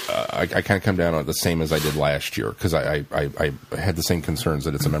I kind of come down on it the same as I did last year because I had the same concerns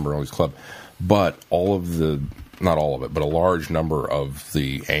that it's a member-only club. But not all of it, but a large number of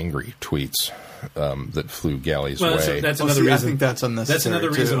the angry tweets that flew Galley's way. That's another reason. I think that's unnecessary. That's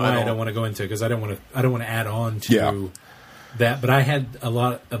another reason why I don't want to go into it because I don't want to add on to that. But I had a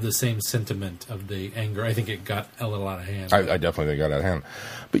lot of the same sentiment of the anger. I think it got a little out of hand. I definitely think it got out of hand.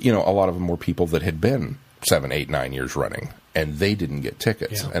 But a lot of them were people that had been 7, 8, 9 years running, and they didn't get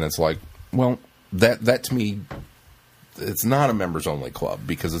tickets. Yeah. And it's like, well, that to me, it's not a members-only club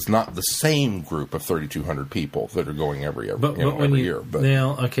because it's not the same group of 3,200 people that are going every year. But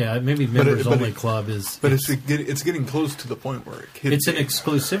now, okay, maybe members-only club is... But it's getting close to the point where it's an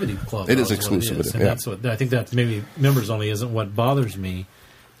exclusivity club. It is exclusivity, and that's what I think that maybe members-only isn't what bothers me.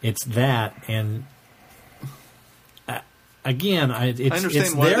 It's that, and... Again,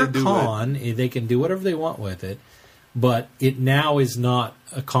 it's their con. They can do whatever they want with it, but it now is not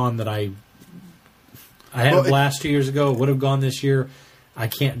a con that I had a blast 2 years ago. Would have gone this year. I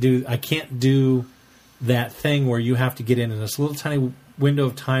can't do that thing where you have to get in this little tiny window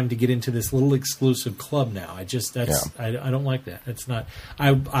of time to get into this little exclusive club. Now, I don't like that. It's not.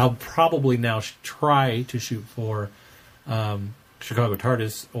 I'll probably now try to shoot for Chicago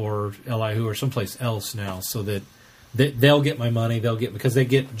TARDIS or LIHU or someplace else now, so that. They'll get my money. Because they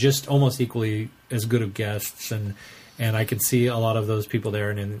get just almost equally as good of guests, and I can see a lot of those people there,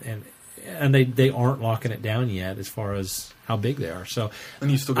 and they aren't locking it down yet as far as how big they are. So and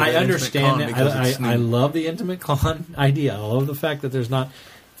you still I understand that. I love the intimate con idea. I love the fact that there's not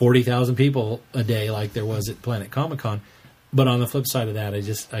 40,000 people a day like there was at Planet Comic Con. But on the flip side of that,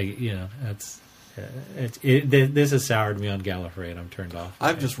 this has soured me on Gallifrey, and I'm turned off.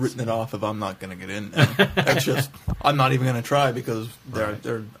 I've just written it off if I'm not going to get in now. It's just, I'm not even going to try because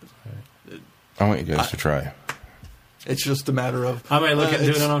they're I want you guys to try. It's just a matter of... I might look into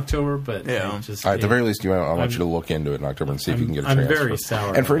it in October, but... At the very least, I want you to look into it in October and see if you can get a chance. I'm very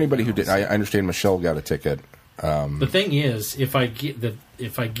sour. And for anybody who didn't, I understand Michelle got a ticket. The thing is, if I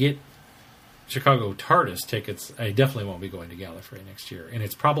get Chicago TARDIS tickets, I definitely won't be going to Gallifrey next year. And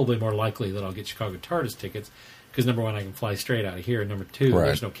it's probably more likely that I'll get Chicago TARDIS tickets because, number one, I can fly straight out of here, and number two,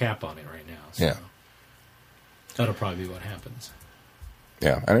 there's no cap on it right now. So that'll probably be what happens.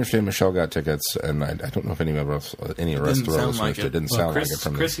 Yeah, I understand Michelle got tickets, and I don't know if any of the rest of us it didn't sound like it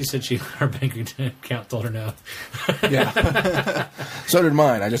from Chrissy said her bank account told her no. Yeah. So did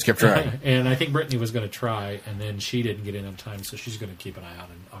mine. I just kept trying. And I think Brittany was going to try, and then she didn't get in on time, so she's going to keep an eye out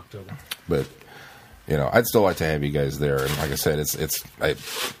in October. But I'd still like to have you guys there, and like I said,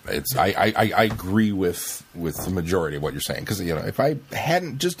 I agree with the majority of what you're saying because if I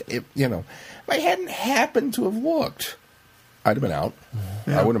hadn't happened to have looked, I'd have been out.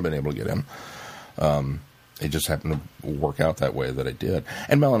 Yeah. I wouldn't have been able to get in. It just happened to work out that way that I did.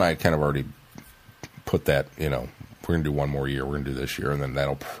 And Mel and I had kind of already put that, we're going to do one more year, we're going to do this year, and then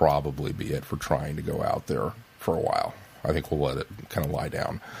that'll probably be it for trying to go out there for a while. I think we'll let it kind of lie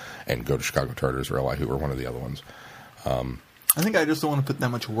down and go to Chicago TARDIS or LIHU or one of the other ones. I think I just don't want to put that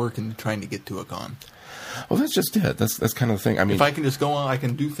much work into trying to get to a con. Well, that's just it. That's kind of the thing. I mean, if I can just go on, I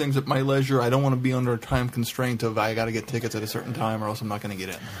can do things at my leisure. I don't want to be under a time constraint of I got to get tickets at a certain time, or else I'm not going to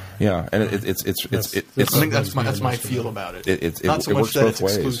get in. Yeah, and I think that's my feel about it. It not so much that it's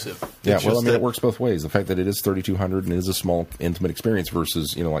exclusive. Yeah, it works both ways. The fact that it is 3,200 and it is a small, intimate experience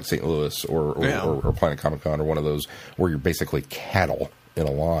versus like St. Louis or Planet Comic Con or one of those where you're basically cattle in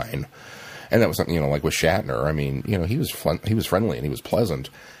a line. And that was something like with Shatner. I mean, he was friendly and he was pleasant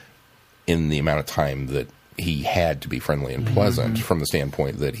in the amount of time that he had to be friendly and pleasant from the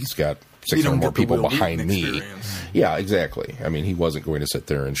standpoint that he's got 600 more people behind me. Yeah, exactly. I mean, he wasn't going to sit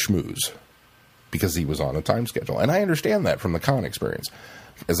there and schmooze because he was on a time schedule. And I understand that from the con experience.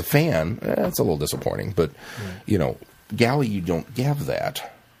 As a fan, it's a little disappointing. But, Galley, you don't have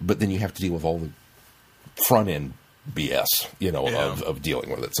that. But then you have to deal with all the front-end BS, of dealing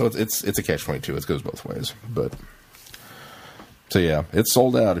with it. So it's a catch-22. It goes both ways. But... So, yeah, it's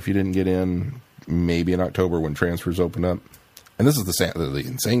sold out if you didn't get in maybe in October when transfers open up. And this is the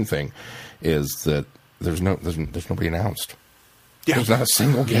insane thing is that there's nobody announced. Yeah. There's not a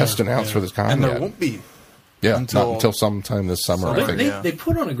single guest announced for this con and yet. There won't be. Yeah, not until sometime this summer, I think. They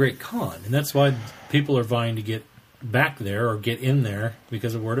put on a great con, and that's why people are vying to get back there or get in there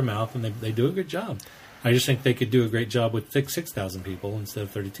because of word of mouth, and they do a good job. I just think they could do a great job with 6,000 people instead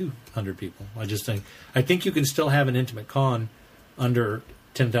of 3,200 people. I think you can still have an intimate con under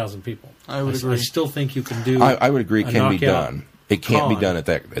 10,000 people. I would agree. I still think you can do. I would agree. It can be done. It can't be con. done at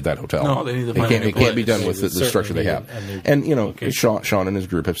that hotel. No, they need to It find can't, a new it can't be place. done with They the structure they certainly have. need a new And, location. Sean and his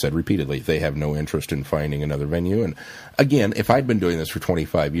group have said repeatedly they have no interest in finding another venue. And, again, if I'd been doing this for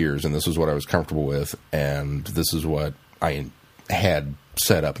 25 years and this is what I was comfortable with and this is what I had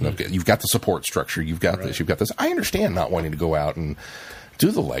set up, and you've got the support structure, you've got this, you've got this. I understand not wanting to go out and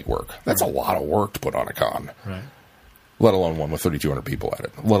do the legwork. That's a lot of work to put on a con. Right. Let alone one with 3,200 people at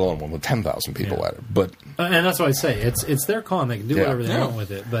it. Let alone one with 10,000 people at it. But and that's what I say. It's their con. They can do whatever they want with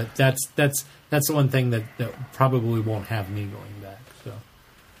it. But that's the one thing that probably won't have me going back. So.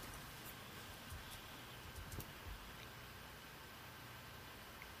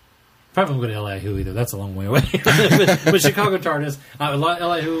 Probably won't go to LA either. That's a long way away. but Chicago TARDIS,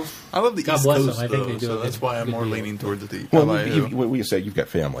 LA. I love the God East bless Coast, them. I think though, they do so a that's why I'm good more deal. leaning towards the well, LIU. we say you've got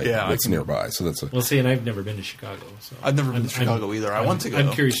family that's nearby, so that's a. Well, see, and I've never been to Chicago. So I've never been to Chicago either. I want to go.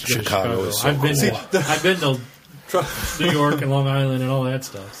 I'm curious to go to Chicago Chicago. is so I've been to New York and Long Island and all that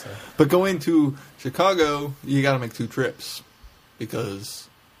stuff. So. But going to Chicago, you got to make 2 trips because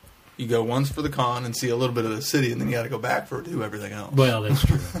you go once for the con and see a little bit of the city, and then you got to go back for do everything else. Well, that's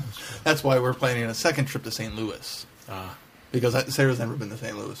true. That's why we're planning a second trip to St. Louis because Sarah's never been to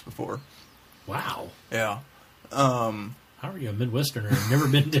St. Louis before. Wow. Yeah. How are you a Midwesterner? I've never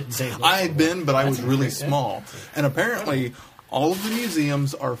been to St. Louis. I had been, but I was really small. And apparently, all of the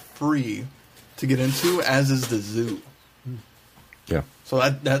museums are free to get into, as is the zoo. Yeah. So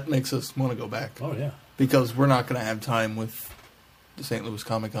that makes us want to go back. Oh, yeah. Because we're not going to have time with the St. Louis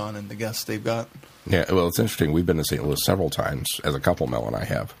Comic Con and the guests they've got. Yeah, well, it's interesting. We've been to St. Louis several times as a couple, Mel and I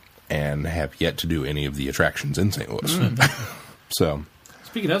have, and have yet to do any of the attractions in St. Louis. So,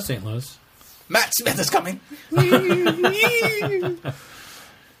 Speaking of St. Louis, Matt Smith is coming. I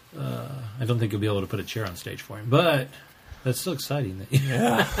don't think you'll be able to put a chair on stage for him, but that's still exciting.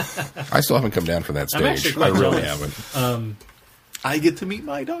 That I still haven't come down from that I'm stage. actually quite I really jealous. haven't. I get to meet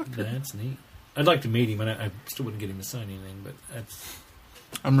my doctor. That's neat. I'd like to meet him, and I still wouldn't get him to sign anything, but that's...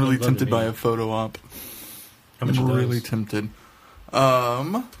 I'm really I'd love to tempted meet by him. a photo op. How much I'm it really does. tempted.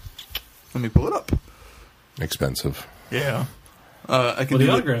 Let me pull it up. Expensive. Yeah. I can Well, the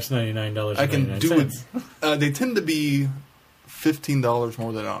do it. autograph's $99. I can do it. They tend to be $15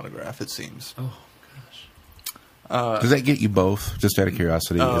 more than an autograph, it seems. Oh, gosh. Does that get you both, just out of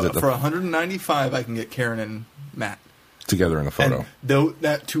curiosity? Is it For $195, I can get Karen and Matt. together in a photo? And though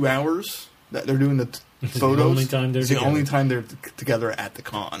that 2 hours that they're doing the It's the photos, only time they're it's the together. only time they're together at the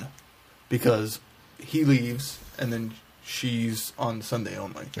con, because he leaves and then she's on Sunday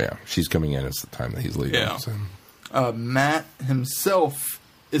only. Yeah, she's coming in. It's the time that he's leaving. Yeah. So. Matt himself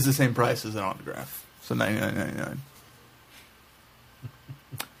is the same price as an autograph, so $99.99.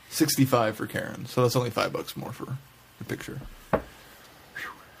 $65 for Karen, so that's only $5 more for the picture.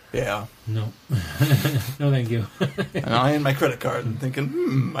 Yeah, No. No, thank you. and I had my credit card and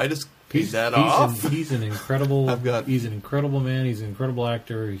thinking, I just paid that off. He's an incredible. I've He's an incredible man. He's an incredible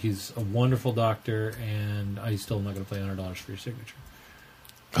actor. He's a wonderful doctor, and I'm still not going to pay $100 for your signature.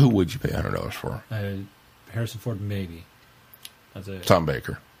 Who would you pay $100 for? Harrison Ford, maybe. That's it. Tom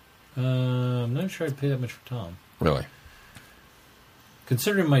Baker. I'm not sure I'd pay that much for Tom. Really?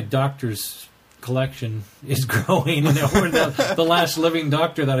 Considering my doctor's collection is growing, and we're the last living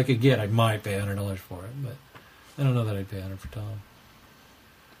doctor that I could get, I might pay $100 for it, but I don't know that I'd pay $100 for Tom.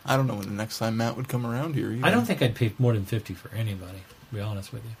 I don't know when the next time Matt would come around here. Either. I don't think I'd pay more than $50 for anybody, to be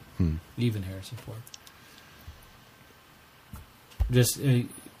honest with you. Hmm. Even Harrison Ford. Just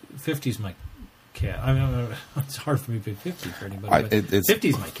 50's my cap. I mean, it's hard for me to pay 50 for anybody. But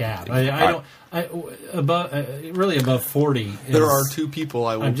 50's my cap. Really above 40. Is, There are 2 people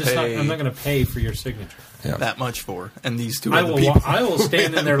I will pay. I'm not going to pay for your signature. Yeah. that much for, and these 2 I other will. people. I will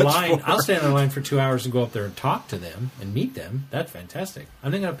stand in their That much line. for. I'll stand in their line for 2 hours and go up there and talk to them and meet them. That's fantastic.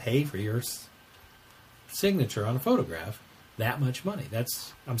 I'm not going to pay for your signature on a photograph that much money.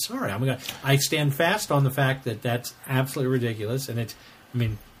 I'm sorry. I stand fast on the fact that that's absolutely ridiculous, and it's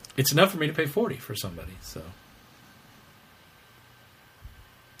enough for me to pay $40 for somebody. So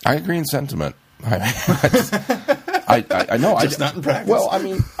I agree in sentiment. I know. Just not in practice. Well, I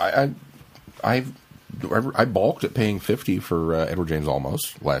mean, I balked at paying $50 for Edward James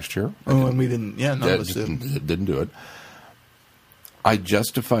Olmos last year. Oh, and we didn't. Yeah, none of us did. Didn't do it. I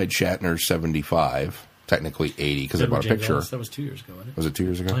justified Shatner's $75, technically $80, because I bought a James picture. Ellis, that was 2 years ago, wasn't it? Was it 2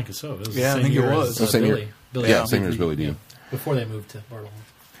 years ago? I think so. It was Yeah, the I same think it year was. as, Same year. Billy. Yeah, same year as Billy Dee. Before they moved to Bartle.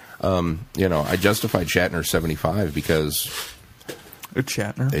 I justified Shatner's $75 because It's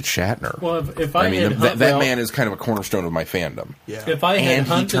Shatner. it's Shatner. Well, if I mean, had that man is kind of a cornerstone of my fandom. Yeah. if I had And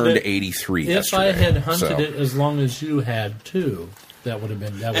he hunted turned it, 83 if I yesterday, had hunted so. it as long as you had too, That would have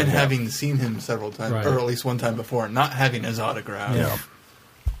been and having seen him several times, Right. or at least one time before, not having his autograph. Yeah.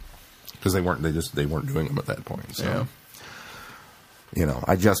 Because they weren't doing them at that point. So,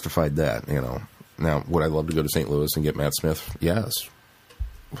 I justified that. Now would I love to go to St. Louis and get Matt Smith? Yes.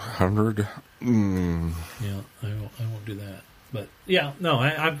 100. Yeah, I won't do that. But yeah, no,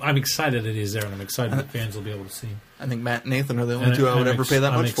 I'm excited that he's there, and I'm excited that fans will be able to see him. I think Matt and Nathan are the only two I would ever pay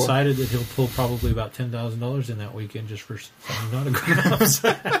that much for. I'm excited that he'll pull probably about $10,000 in that weekend just for signing autographs.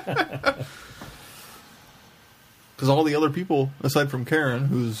 Because all the other people, aside from Karen,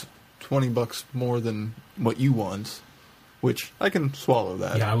 who's $20 more than what you want, which I can swallow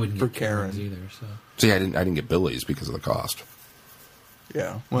that. Yeah, I wouldn't for get Karen either. So See, I didn't get Billy's because of the cost.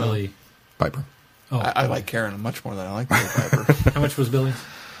 Yeah, well, Billy Piper. Oh, I like Karen much more than I like Billy Piper. How much was Billy's?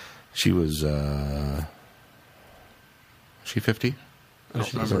 She was she 50? I don't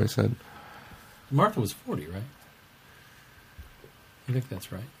Is that remember. what I said? Martha was 40, right? I think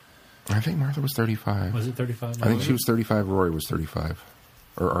that's right. I think Martha was 35. Was it 35? I think she was 35. Rory was 35.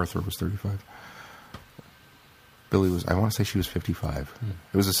 Or Arthur was 35. Billy was, I want to say she was 55.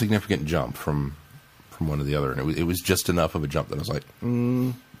 It was a significant jump from one to the other. And it was just enough of a jump that I was like,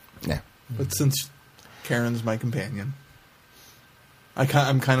 nah. But since Karen's my companion,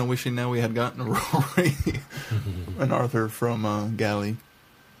 I'm kind of wishing now we had gotten a Rory and Arthur from Galley.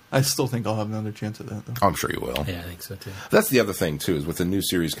 I still think I'll have another chance at that, though. I'm sure you will. Yeah, I think so, too. That's the other thing, too, is with the new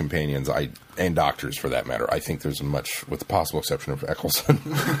series companions, and doctors, for that matter, I think there's a much, with the possible exception of Eccleston,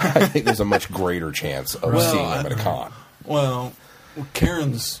 I think there's a much greater chance of seeing them at a con. Well,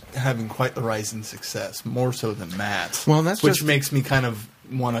 Karen's having quite the rise in success, more so than Matt. Well, that's which just, makes me kind of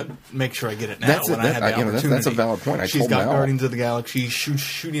want to make sure I get it now when I have the opportunity. That's a valid point. She's got Guardians of the Galaxy. She's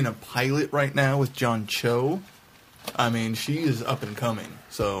shooting a pilot right now with John Cho. I mean, she is up and coming.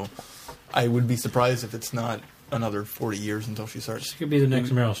 So I would be surprised if it's not another 40 years until she starts. She could be the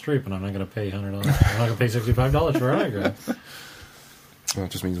next Meryl Streep, and I'm not going to pay $100. I'm not going to pay $65 for an autograph. Well,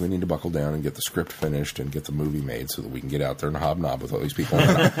 it just means we need to buckle down and get the script finished and get the movie made so that we can get out there and hobnob with all these people.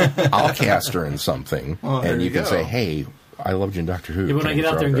 And I'll cast her in something, and you can say, hey, I loved you in Doctor Who. Yeah, when I get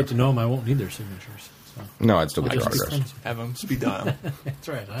out there and get to know them, I won't need their signatures. So. No, I'd still get your I'll just autographs. Have them speed dial. That's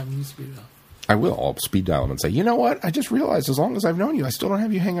right. I haven't used speed dial. I will. I'll speed dial them and say, you know what? I just realized as long as I've known you, I still don't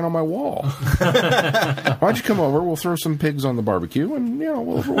have you hanging on my wall. Why don't you come over? We'll throw some pigs on the barbecue, and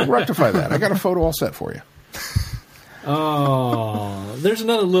we'll rectify that. I got a photo all set for you. Oh, there's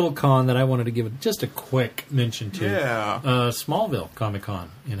another little con that I wanted to give just a quick mention to. Yeah. Smallville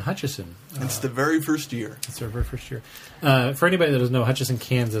Comic-Con in Hutchinson. It's the very first year. It's their very first year. For anybody that doesn't know, Hutchinson,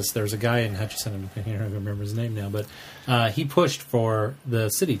 Kansas, there's a guy in Hutchinson, I don't remember his name now, but he pushed for the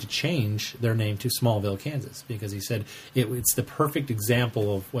city to change their name to Smallville, Kansas, because he said it's the perfect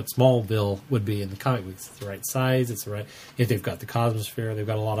example of what Smallville would be in the comic books. It's the right size, it's the right... If they've got the Cosmosphere, they've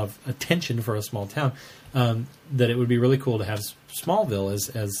got a lot of attention for a small town. That it would be really cool to have Smallville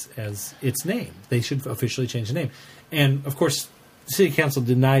as its name. They should officially change the name. And, of course, the City Council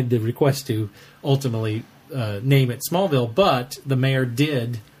denied the request to ultimately name it Smallville, but the mayor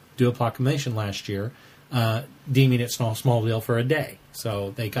did do a proclamation last year deeming it Smallville for a day.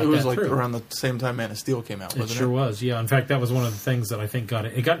 So they got that through. It was like around the same time Man of Steel came out, wasn't it? It sure was, yeah. In fact, that was one of the things that I think got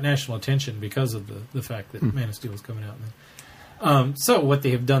it. It got national attention because of the fact that Man of Steel was coming out then. So what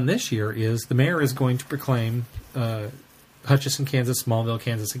they have done this year is the mayor is going to proclaim Hutchinson, Kansas, Smallville,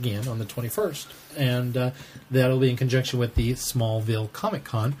 Kansas again on the 21st. And that'll be in conjunction with the Smallville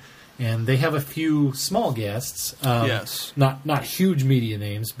Comic-Con. And they have a few small guests. Yes. Not huge media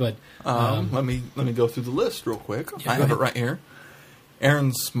names, but... let me go through the list real quick. Yeah, I have it right here.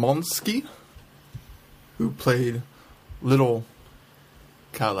 Aaron Smolensky, who played Little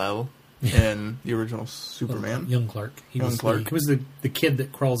Kal-El in the original Superman. Young Clark. He was the kid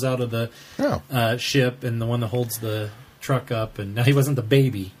that crawls out of the ship and the one that holds the truck up. And now he wasn't the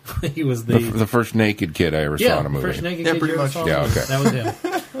baby. He was the first naked kid I ever saw in a movie. First naked kid pretty much. Yeah, okay. That was him.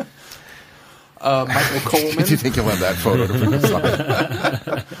 Michael Coleman. Do you think you'll have that photo to put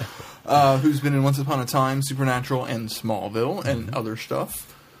who's been in Once Upon a Time, Supernatural, and Smallville, and other stuff.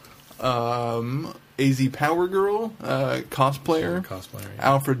 AZ Power Girl, cosplayer. Cosplayer,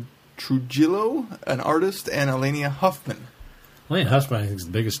 yeah. Alfred Trujillo, an artist, and Elenia Huffman. Elenia Huffman, I think, is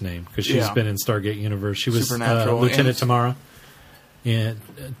the biggest name because she's been in Stargate Universe. She was Lieutenant Tamara. Yeah,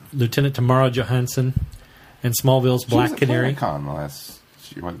 Lieutenant Tamara Johansson, and Smallville's Black Canary.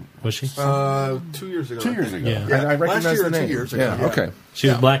 Was she? 2 years ago. 2 years ago. Yeah. I recognize the name. 2 years ago. Yeah, okay. She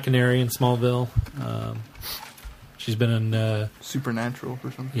was Black Canary in Smallville. She's been in... Supernatural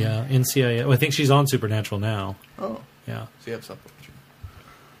or something? Yeah, NCIS. Well, I think she's on Supernatural now. Oh. Yeah. So you have something.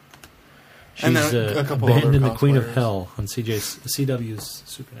 And She's then a couple abandoned other the Queen of cosplayers. Hell on CW's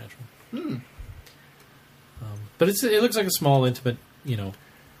Supernatural. But it looks like a small, intimate, And comic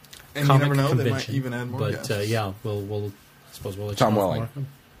you never know, convention. they might even add more But guests. yeah, we'll I suppose we'll let Tom you know if Welling. more come.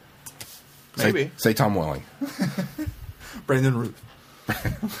 Maybe. Say Tom Welling. Brandon Ruth.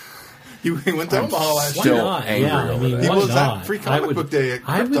 He went to Omaha last Why Still year. not? angry Yeah, I over mean, that. He why was not? at Free Comic Book Day at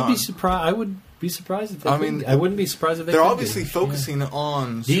I would be Krypton. surprised. I would be surprised if they I could. mean, I wouldn't be surprised if they They're could obviously be. focusing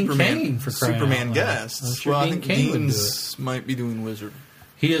on Dean Superman, Cain, for crying out Superman loud. guests. I'm sure Well, I Dean think Cain would do Dean's might be doing Wizard.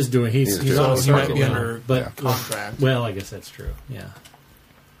 He is doing. He's doing on it. the So he might circuit be now, under but contract. Well, I guess that's true. Yeah.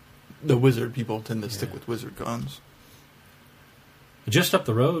 The Wizard people tend to stick with Wizard cons. Just up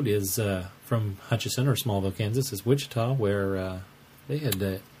the road is from Hutchinson or Smallville, Kansas, is Wichita, where they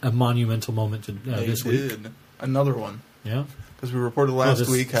had a monumental moment They this week. did. Another one. Yeah. Because we reported last this-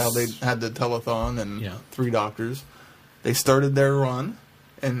 week how they had the telethon and Yeah. 3 doctors. They started their run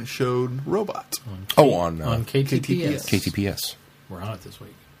and showed Robot. On KTPS. KTPS. We're on it this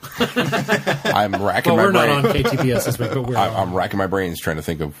week. I'm racking Well, my we're not brain. on KTPS this week, but we're I'm on racking my brains trying to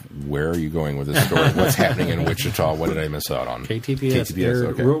think of where are you going with this story? What's happening in Wichita? What did I miss out on? KTPS.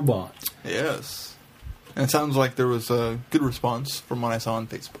 aired Robot. Yes. And it sounds like there was a good response from what I saw on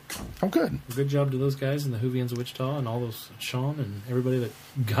Facebook. Oh, good. Good job to those guys and the Whovians of Wichita and all those Sean and everybody that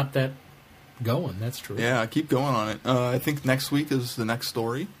got that going. That's true. Yeah, keep going on it. I think next week is the next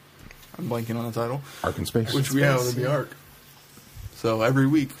story. I'm blanking on the title. Ark in Space. Which we have to be Ark. So every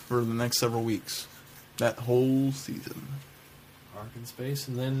week for the next several weeks. That whole season. Ark in Space,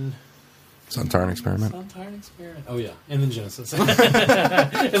 and then Suntarn Experiment. Suntarn Experiment. Oh yeah, and then Genesis. It's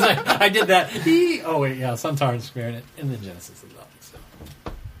like, I did that. Oh wait, yeah, Suntarn Experiment, and then Genesis as well. So.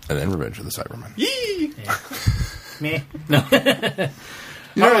 And then Revenge of the Cybermen. Yee! Yeah. Meh. No.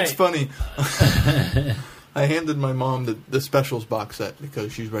 You know All what's right. funny? I handed my mom the specials box set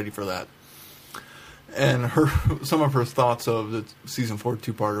because she's ready for that. And some of her thoughts of the season 4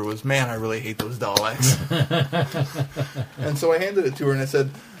 2-parter was, man, I really hate those Daleks. And so I handed it to her and I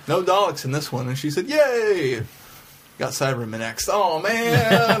said, no Daleks in this one. And she said, yay! Got Cybermen next. Oh,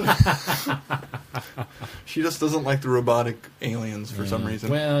 man! She just doesn't like the robotic aliens for some reason.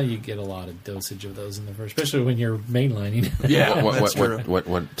 Well, you get a lot of dosage of those in the first, especially when you're mainlining. Yeah, What that's true. what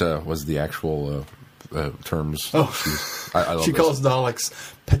was the actual terms? Oh, I love she this. calls Daleks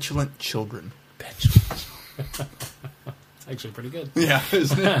petulant children. It's actually pretty good. Yeah,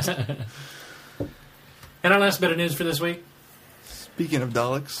 isn't it? And our last bit of news for this week. Speaking of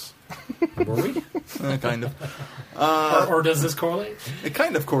Daleks, Were we? kind of. Or does this correlate? It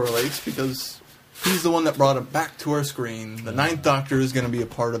kind of correlates because he's the one that brought it back to our screen. The Ninth Doctor is going to be a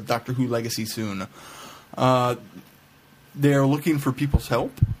part of Doctor Who Legacy soon. They're looking for people's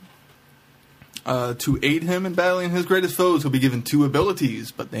help. To aid him in battling his greatest foes, he'll be given 2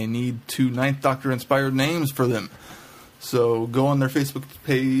 abilities, but they need 2 Ninth Doctor-inspired names for them. So go on their Facebook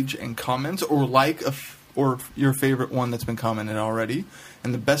page and comment, or or your favorite one that's been commented already,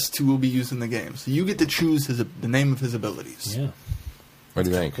 and the best 2 will be used in the game. So you get to choose the name of his abilities. Yeah. What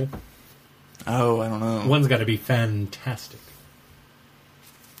do you think? Cool. Oh, I don't know. One's got to be fantastic.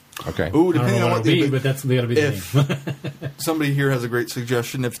 Okay. Ooh, I don't depending know on what what it'll be, the but that's got to be the if- name. somebody here has a great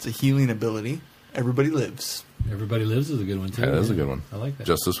suggestion. If it's a healing ability, everybody lives. Everybody Lives is a good one, too. Yeah, that is a good one. I like that.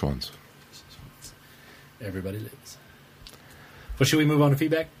 Just this once. Everybody Lives. Well, should we move on to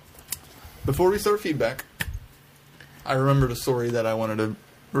feedback? Before we start feedback, I remembered a story that I wanted to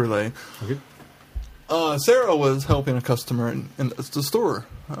relay. Okay. Sarah was helping a customer in the store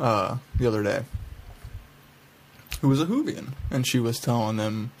the other day who was a Whovian, and she was telling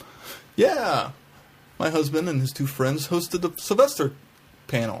them, yeah, my husband and his 2 friends hosted the Sylvester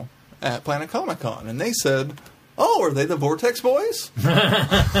panel at Planet Comic-Con, and they said, oh, are they the Vortex Boys?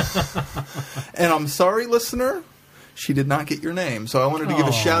 And I'm sorry, listener, she did not get your name, so I wanted to give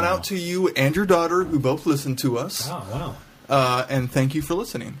a shout out to you and your daughter who both listened to us. Oh, wow. And thank you for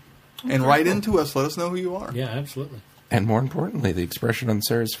listening. And write into us. Let us know who you are. Yeah, absolutely. And more importantly, the expression on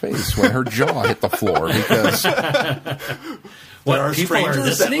Sarah's face when her jaw hit the floor because What, There are people are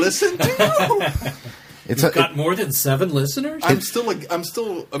strangers that listening? listen to. it's You've got more than 7 listeners? I'm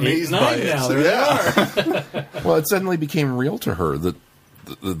still amazed 8, by 9 it. now. So, There yeah. they are. well, it suddenly became real to her that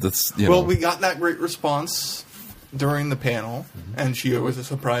that's you know. Well, we got that great response during the panel, and she was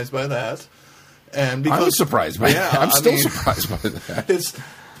surprised by that. And because I was surprised by yeah, that. I'm I still mean, surprised by that. It's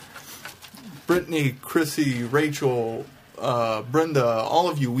Brittany, Chrissy, Rachel, Brenda, all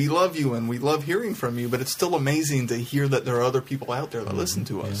of you. We love you, and we love hearing from you. But it's still amazing to hear that there are other people out there that listen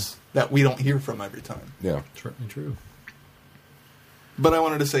to us that we don't hear from every time. Yeah. Certainly true. But I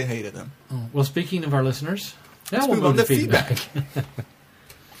wanted to say hey to them. Well, speaking of our listeners, now Let's we'll move go on to to feedback.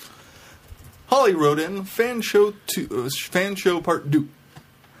 Holly wrote in, fan show part 2.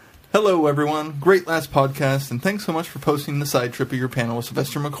 Hello, everyone. Great last podcast, and thanks so much for posting the side trip of your panel with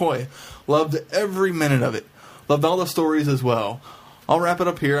Sylvester McCoy. Loved every minute of it. Loved all the stories as well. I'll wrap it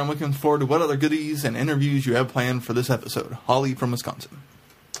up here. I'm looking forward to what other goodies and interviews you have planned for this episode. Holly from Wisconsin.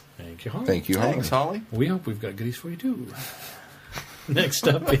 Thank you, Holly. Thank you, Holly. Thanks, Holly. We hope we've got goodies for you, too. Next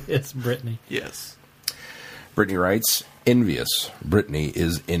up is Brittany. Yes. Brittany writes, envious. Brittany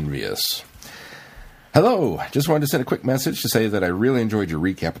is envious. Hello. Just wanted to send a quick message to say that I really enjoyed your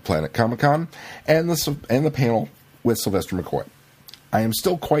recap of Planet Comic-Con and the panel with Sylvester McCoy. I am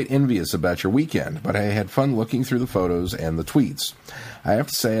still quite envious about your weekend, but I had fun looking through the photos and the tweets. I have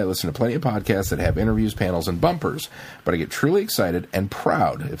to say I listen to plenty of podcasts that have interviews, panels, and bumpers, but I get truly excited and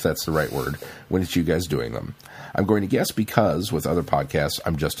proud, if that's the right word, when it's you guys doing them. I'm going to guess because, with other podcasts,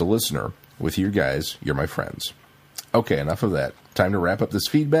 I'm just a listener. With you guys, you're my friends. Okay, enough of that. Time to wrap up this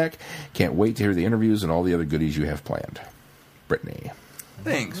feedback. Can't wait to hear the interviews and all the other goodies you have planned. Brittany.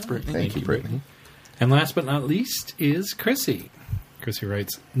 Thanks, Brittany. Thank you, Brittany. And last but not least is Chrissy. Chrissy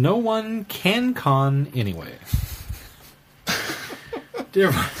writes, no one can con anyway.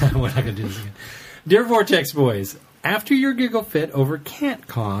 We're not going to do this again. Dear Vortex Boys, after your giggle fit over Can't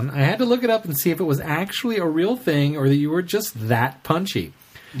Con, I had to look it up and see if it was actually a real thing or that you were just that punchy.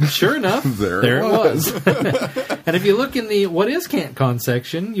 Sure enough, there it was. And if you look in the What is Can't Con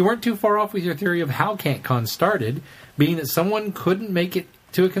section, you weren't too far off with your theory of how Can't Con started, being that someone couldn't make it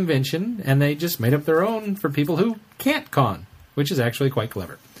to a convention and they just made up their own for people who can't con, which is actually quite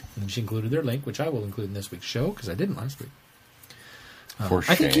clever. And she included their link, which I will include in this week's show because I didn't last week. For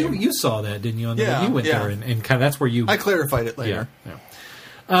shame. I think you saw that, didn't you? Yeah, you went there and kind of that's where you. I clarified it later.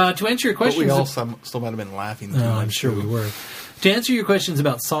 Yeah. To answer your But questions, we all still might have been laughing. I'm sure we were. To answer your questions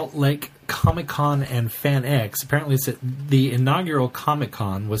about Salt Lake Comic-Con and Fan-X, apparently it's that the inaugural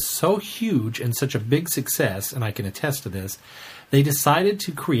Comic-Con was so huge and such a big success, and I can attest to this, they decided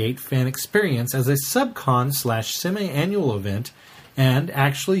to create Fan Experience as a sub-con/semi-annual event and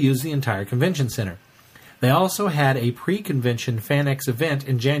actually use the entire convention center. They also had a pre-convention Fan-X event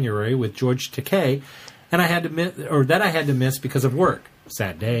in January with George Takei, and I had to miss because of work.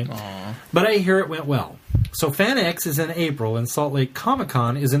 Sad day. Aww. But I hear it went well. So Fan-X is in April and Salt Lake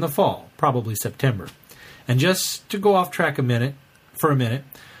Comic-Con is in the fall, probably September. And just to go off track for a minute,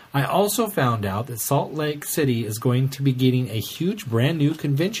 I also found out that Salt Lake City is going to be getting a huge brand new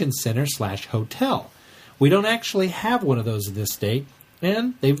convention center/hotel. We don't actually have one of those in this state,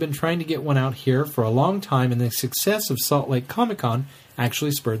 and they've been trying to get one out here for a long time, and the success of Salt Lake Comic-Con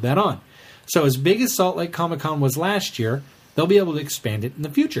actually spurred that on. So as big as Salt Lake Comic-Con was last year, they'll be able to expand it in the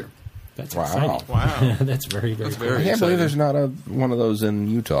future. That's exciting. Wow. That's very, very cool. I can't believe there's not one of those in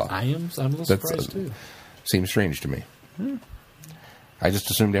Utah. I'm a little surprised, too. Seems strange to me. I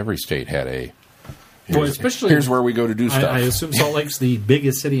just assumed every state had a... Here's where we go to do stuff. I assume Salt Lake's the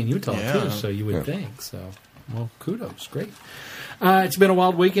biggest city in Utah, Yeah. too, so you would think. So, well, kudos. Great. It's been a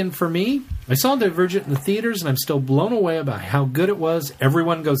wild weekend for me. I saw Divergent in the theaters, and I'm still blown away about how good it was.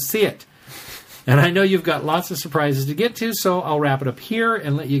 Everyone go see it. And I know you've got lots of surprises to get to, so I'll wrap it up here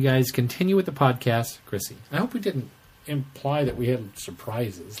and let you guys continue with the podcast. Chrissy, I hope we didn't imply that we had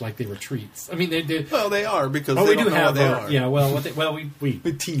surprises, like they were treats. I mean, they did. Well, they are because we they do don't know have what they our, are. yeah. Well, we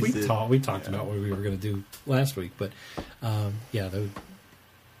teased it. We talked about what we were going to do last week, but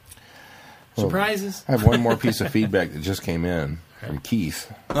surprises. I have one more piece of feedback that just came in from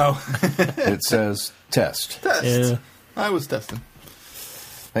Keith. Oh. It says, test. Yeah. I was testing.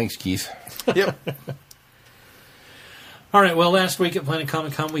 Thanks, Keith. Yep. All right. Well, last week at Planet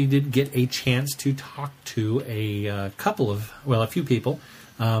Comic Con, we did get a chance to talk to a few people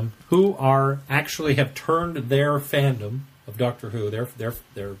who have turned their fandom of Doctor Who, their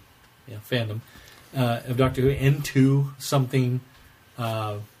fandom of Doctor Who into something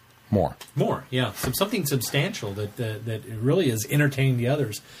More. Yeah, something substantial that really is entertaining the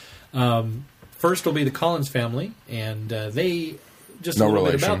others. First will be the Collins family, and they. Just a little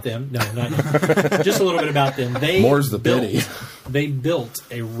bit about them. No, not yet. Just a little bit about them. More's the pity. They built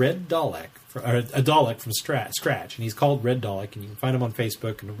a red Dalek, a Dalek from scratch, and he's called Red Dalek, and you can find him on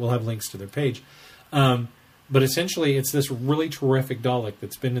Facebook, and we'll have links to their page. But essentially, it's this really terrific Dalek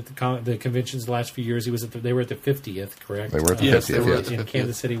that's been at the conventions the last few years. They were at the 50th, correct? They were at the 50th, yes. They were in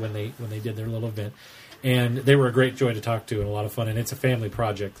Kansas City when they did their little event. And they were a great joy to talk to and a lot of fun. And it's a family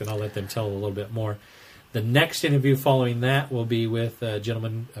project, and I'll let them tell a little bit more. The next interview following that will be with a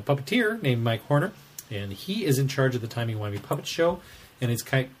puppeteer named Mike Horner, and he is in charge of the Timey-Wimey Puppet Show, and it's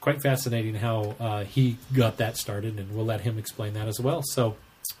quite fascinating how he got that started, and we'll let him explain that as well. So,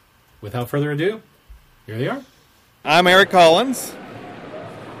 without further ado, here they are. I'm Eric Collins.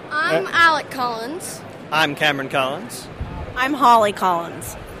 I'm Alec Collins. I'm Cameron Collins. I'm Holly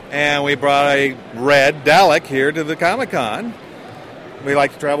Collins. And we brought a red Dalek here to the Comic-Con. We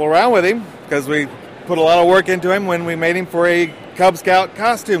like to travel around with him because we put a lot of work into him when we made him for a Cub Scout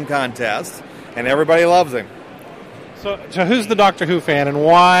costume contest, and everybody loves him. So who's the Doctor Who fan, and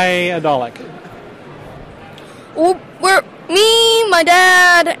why a Dalek? Well, we're me, my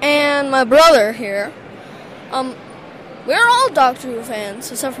dad, and my brother here. We're all Doctor Who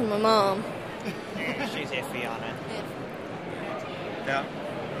fans, except for my mom. She's iffy on it. Yeah.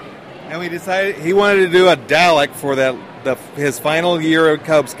 And we decided he wanted to do a Dalek for his final year of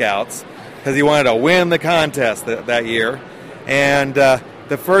Cub Scouts because he wanted to win the contest that year. And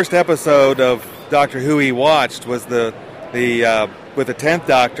the first episode of Doctor Who he watched was with the 10th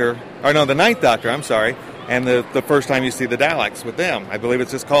Doctor, or no, the 9th Doctor, I'm sorry, and the first time you see the Daleks with them. I believe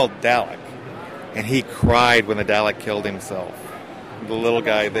it's just called Dalek. And he cried when the Dalek killed himself. The little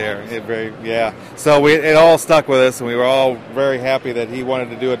guy there. So it all stuck with us, and we were all very happy that he wanted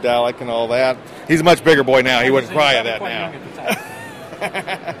to do a Dalek and all that. He's a much bigger boy now. He wouldn't cry at that now.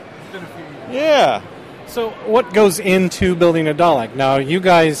 Yeah. So what goes into building a Dalek? Now, you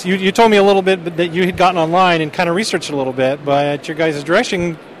guys, you told me a little bit that you had gotten online and kind of researched a little bit, but your guys'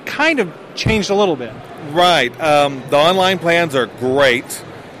 direction kind of changed a little bit. Right. The online plans are great.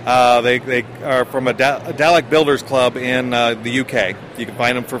 They are from a Dalek Builders Club in the UK. You can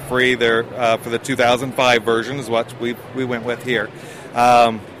find them for free. They're for the 2005 version is what we went with here.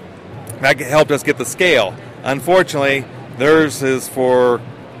 That helped us get the scale. Unfortunately, theirs is for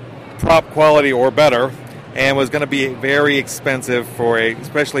prop quality or better, and was going to be very expensive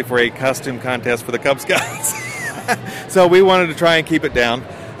especially for a costume contest for the Cub Scouts. So we wanted to try and keep it down.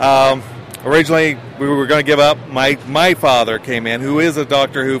 Originally, we were going to give up. My father came in, who is a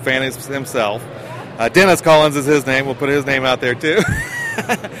Doctor Who fan himself. Dennis Collins is his name. We'll put his name out there, too.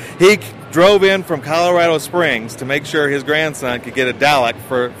 He drove in from Colorado Springs to make sure his grandson could get a Dalek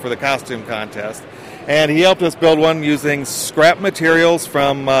for the costume contest. And he helped us build one using scrap materials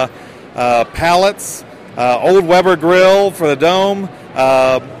from pallets, old Weber grill for the dome,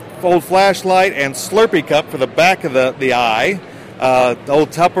 old flashlight, and Slurpee cup for the back of the eye. Old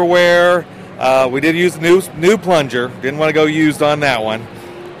Tupperware. We did use new plunger. Didn't want to go used on that one.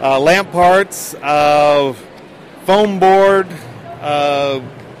 Lamp parts, foam board,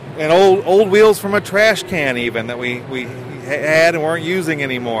 and old wheels from a trash can even that we had and weren't using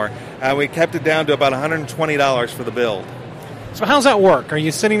anymore. We kept it down to about $120 for the build. So how's that work? Are you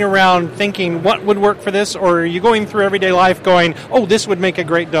sitting around thinking what would work for this, or are you going through everyday life going, oh, this would make a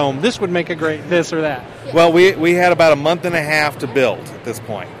great dome, this would make a great this or that? Well, we had about a month and a half to build at this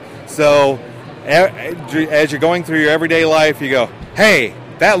point. So as you're going through your everyday life, you go, hey,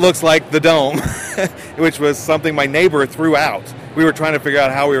 that looks like the dome, which was something my neighbor threw out. We were trying to figure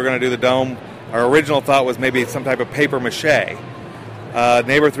out how we were going to do the dome. Our original thought was maybe some type of paper mache.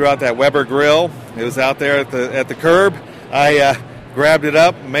 Neighbor threw out that Weber grill. It was out there at the curb. I grabbed it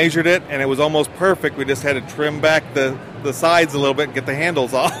up, measured it, and it was almost perfect. We just had to trim back the sides a little bit and get the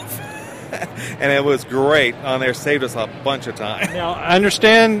handles off. And it was great on there. Saved us a bunch of time. Now, I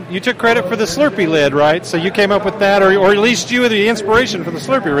understand you took credit for the Slurpee lid, right? So you came up with that, or at least you were the inspiration for the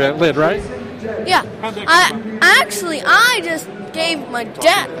Slurpee lid, right? Yeah. I just gave my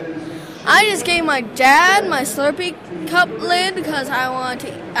dad my Slurpee cup lid because I wanted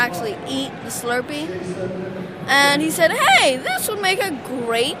to actually eat the Slurpee. And he said, hey, this would make a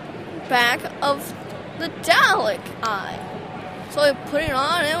great back of the Dalek eye. So I put it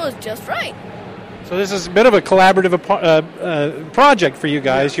on, and it was just right. So this is a bit of a collaborative project for you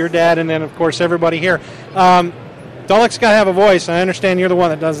guys, your dad, and then, of course, everybody here. Dalek's got to have a voice, and I understand you're the one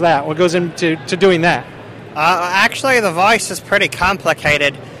that does that. What goes into doing that? Actually, the voice is pretty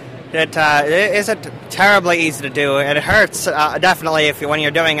complicated. It isn't terribly easy to do. It hurts, definitely, when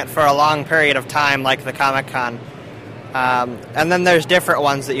you're doing it for a long period of time, like the Comic-Con. And then there's different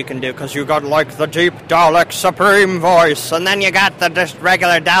ones that you can do, because you got, like, the deep Dalek Supreme voice, and then you got the just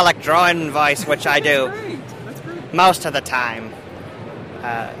regular Dalek drone voice, which I do. That's great. Most of the time.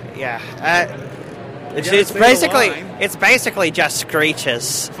 It's basically just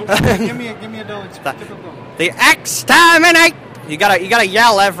screeches. Give me a Dalek. The exterminate. You gotta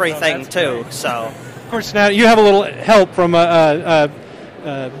yell everything too. So, of course, now you have a little help from a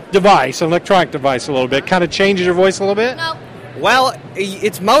device, an electronic device, a little bit. Kind of changes your voice a little bit. No. Well,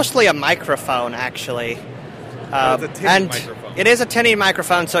 it's mostly a microphone actually, and microphone. It is a tinny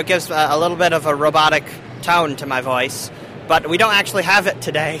microphone, so it gives a little bit of a robotic tone to my voice. But we don't actually have it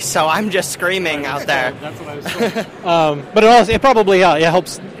today, so I'm just screaming out there. That's what I was told. But it probably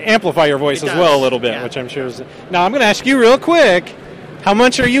helps amplify your voice as well a little bit, which I'm sure is... Now, I'm going to ask you real quick, How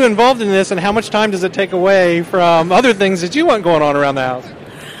much are you involved in this, and how much time does it take away from other things that you want going on around the house?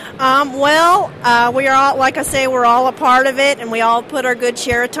 We are all, like I say, we're all a part of it, and we all put our good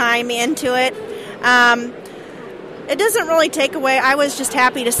share of time into it. It doesn't really take away. I was just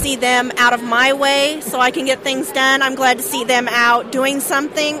happy to see them out of my way so I can get things done. I'm glad to see them out doing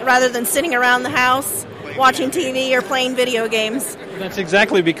something rather than sitting around the house watching TV or playing video games. That's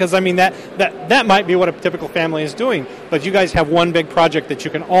exactly, because, I mean, that might be what a typical family is doing, but you guys have one big project that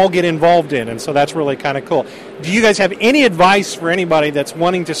you can all get involved in, and so that's really kind of cool. Do you guys have any advice for anybody that's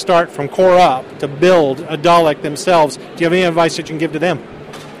wanting to start from core up to build a Dalek themselves? Do you have any advice that you can give to them?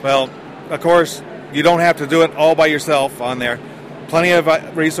 Well, of course, you don't have to do it all by yourself on there. Plenty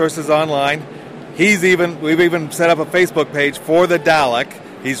of resources online. We've even set up a Facebook page for the Dalek.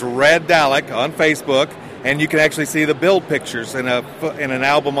 He's Red Dalek on Facebook, and you can actually see the build pictures in an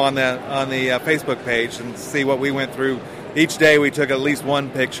album on the Facebook page and see what we went through. Each day we took at least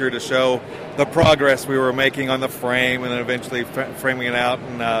one picture to show the progress we were making on the frame, and then eventually framing it out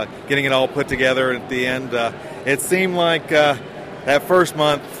and getting it all put together at the end. It seemed like that first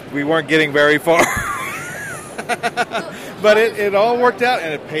month we weren't getting very far. But it all worked out,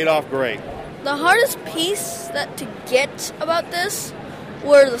 and it paid off great. The hardest piece to get about this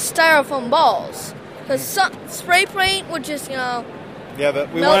were the styrofoam balls. Because spray paint would just, melt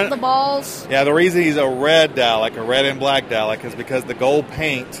the balls. Yeah, the reason he's a red Dalek, a red and black Dalek, is because the gold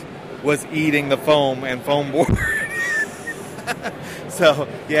paint was eating the foam and foam board. So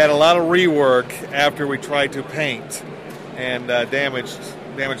he had a lot of rework after we tried to paint, and damaged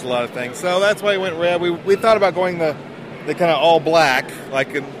a lot of things. So that's why he went red. We thought about going the kind of all black,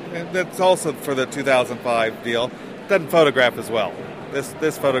 and that's also for the 2005 deal. Doesn't photograph as well.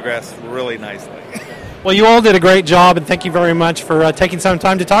 This photographs really nicely. Well, you all did a great job, and thank you very much for taking some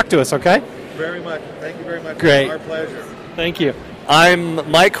time to talk to us, okay? Very much. Thank you very much. Great. Our pleasure. Thank you.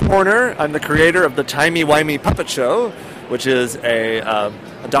 I'm Mike Horner. I'm the creator of the Timey Wimey Puppet Show, which is a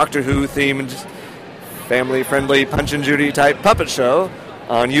Doctor Who themed, family-friendly Punch and Judy type puppet show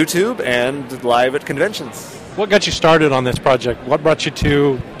on YouTube and live at conventions. What got you started on this project? What brought you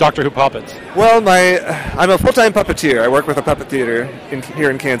to Doctor Who puppets? Well, I'm a full-time puppeteer. I work with a puppet theater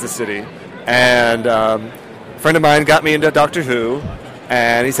here in Kansas City. And a friend of mine got me into Doctor Who,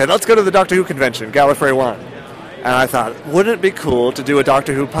 and he said, let's go to the Doctor Who convention, Gallifrey 1. And I thought, wouldn't it be cool to do a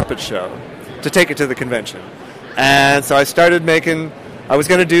Doctor Who puppet show, to take it to the convention? And so I started I was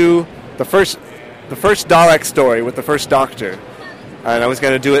going to do the first Dalek story with the first Doctor. And I was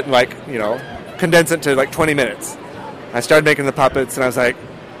going to do it in condense it to 20 minutes. I started making the puppets, and I was like,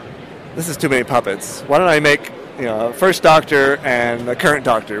 this is too many puppets. Why don't I make first Doctor and the current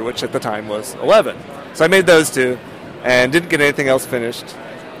Doctor, which at the time was 11. So I made those two and didn't get anything else finished.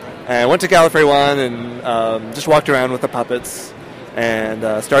 And went to Gallifrey 1 and just walked around with the puppets and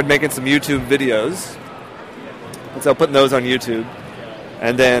started making some YouTube videos. And so putting those on YouTube.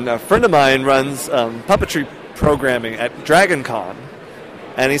 And then a friend of mine runs puppetry programming at DragonCon.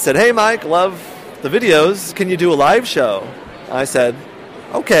 And he said, hey, Mike, love the videos. Can you do a live show? I said,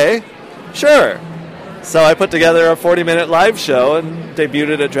 okay, sure. So I put together a 40-minute live show and debuted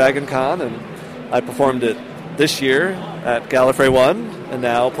it at DragonCon, and I performed it this year at Gallifrey 1 and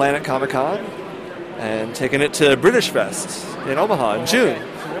now Planet Comic-Con, and taking it to British Fest in Omaha in June.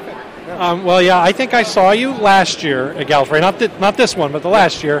 I think I saw you last year at Gallifrey. Not this one, but the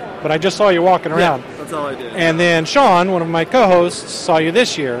last year. But I just saw you walking around. Yeah, that's all I did. And then Sean, one of my co-hosts, saw you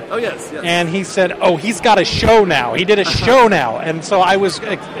this year. Oh, yes. And he said, he's got a show now. He did a show now. And so I was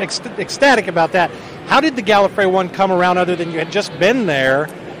ecstatic about that. How did the Gallifrey one come around other than you had just been there?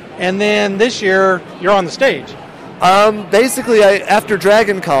 And then this year, you're on the stage. Basically, after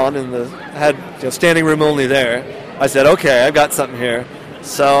DragonCon and had standing room only there, I said, okay, I've got something here.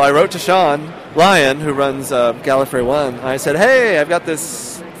 So I wrote to Sean Lyon, who runs Gallifrey 1. I said, hey, I've got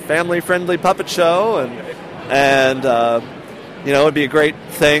this family-friendly puppet show, and it'd be a great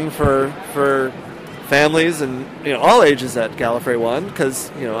thing for families and all ages at Gallifrey 1,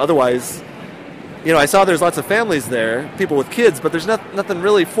 because otherwise, I saw there's lots of families there, people with kids, but there's nothing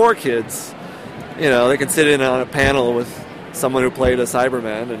really for kids. They can sit in on a panel with someone who played a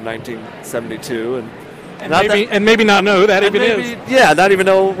Cyberman in 1972 and maybe not know who that even is. Yeah, not even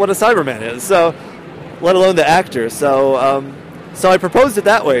know what a Cyberman is. So, let alone the actor. So I proposed it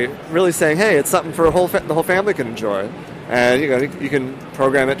that way, really saying, hey, it's something for the whole family can enjoy, and you can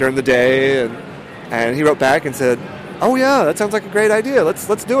program it during the day. And he wrote back and said, oh yeah, that sounds like a great idea.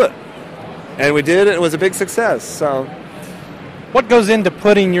 Let's do it. And we did, and it was a big success. So, what goes into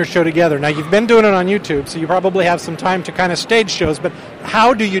putting your show together? Now, you've been doing it on YouTube, so you probably have some time to kind of stage shows, but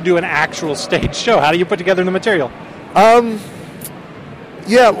how do you do an actual stage show? How do you put together the material?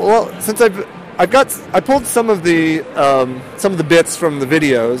 Yeah, well, since I pulled some of the bits from the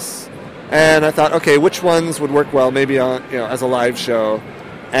videos, and I thought, okay, which ones would work well, maybe on as a live show,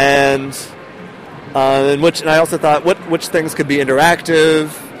 and I also thought which things could be interactive,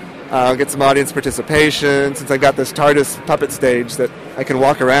 get some audience participation. Since I got this TARDIS puppet stage that I can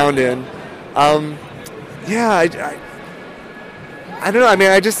walk around in, I don't know. I mean,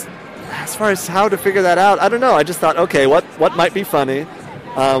 as far as how to figure that out, I don't know. I just thought, okay, what might be funny.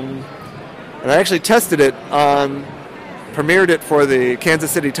 And I actually tested it premiered it for the Kansas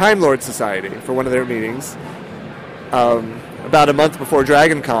City Time Lord Society for one of their meetings. About a month before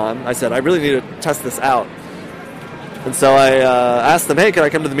Dragon Con, I said, I really need to test this out. And so I asked them, hey, can I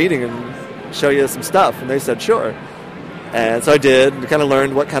come to the meeting and show you some stuff? And they said, sure. And so I did, and kind of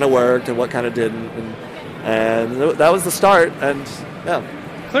learned what kind of worked and what kind of didn't. And that was the start, and yeah.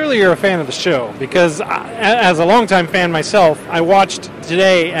 Clearly you're a fan of the show, because as a longtime fan myself, I watched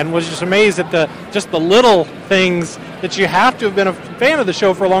today and was just amazed at the little things that you have to have been a fan of the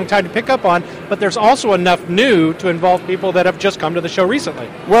show for a long time to pick up on, but there's also enough new to involve people that have just come to the show recently.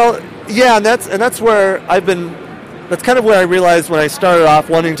 Well, yeah, and that's where that's kind of where I realized when I started off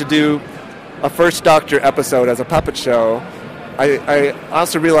wanting to do a First Doctor episode as a puppet show, I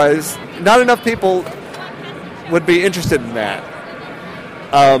also realized not enough people would be interested in that.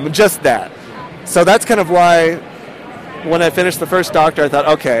 Just that. So that's kind of why when I finished the First Doctor, I thought,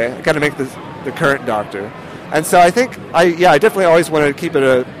 okay, I got to make the current Doctor. And so I think, I definitely always wanted to keep it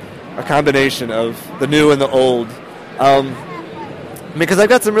a combination of the new and the old. Because I've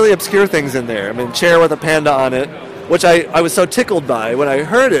got some really obscure things in there. I mean, Chair with a Panda on it, which I was so tickled by when I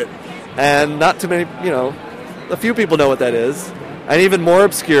heard it. And not too many, a few people know what that is. And even more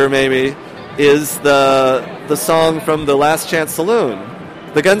obscure, maybe, is the song from the Last Chance Saloon,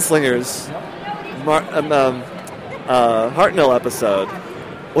 the Gunslingers Hartnell episode,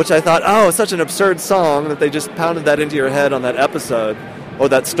 which I thought, it's such an absurd song that they just pounded that into your head on that episode, or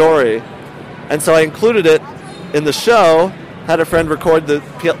that story. And so I included it in the show, had a friend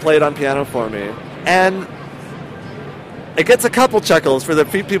play it on piano for me. And it gets a couple chuckles for the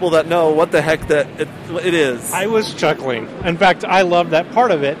people that know what the heck that it is. I was chuckling. In fact, I loved that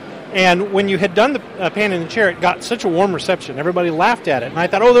part of it. And when you had done the Panda in the Chair, it got such a warm reception. Everybody laughed at it. And I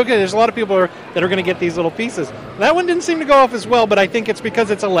thought, okay, there's a lot of people that are going to get these little pieces. That one didn't seem to go off as well, but I think it's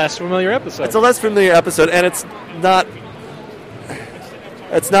because it's a less familiar episode. It's a less familiar episode, and it's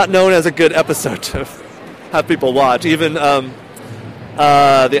not known as a good episode to have people watch. Even the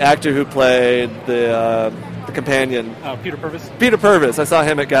actor who played the companion. Peter Purvis? Peter Purvis. I saw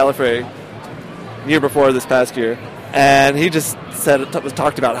him at Gallifrey year before this past year. And he just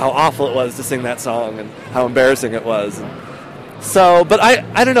talked about how awful it was to sing that song and how embarrassing it was. So, but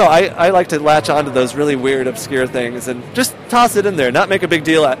I don't know. I like to latch onto those really weird, obscure things and just toss it in there, not make a big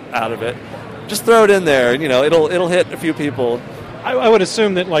deal out of it. Just throw it in there, and it'll hit a few people. I would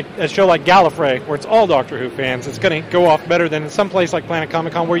assume that like a show like Gallifrey, where it's all Doctor Who fans, it's going to go off better than some place like Planet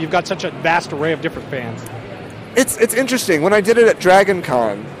Comic Con, where you've got such a vast array of different fans. It's interesting. When I did it at Dragon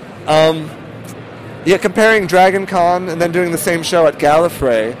Con, comparing Dragon Con and then doing the same show at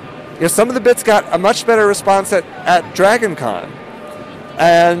Gallifrey, some of the bits got a much better response at Dragon Con.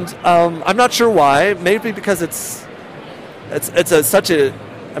 And I'm not sure why. Maybe because there's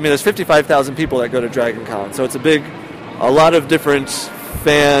 55,000 people that go to Dragon Con, so it's a lot of different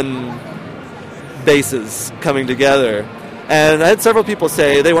fan bases coming together. And I had several people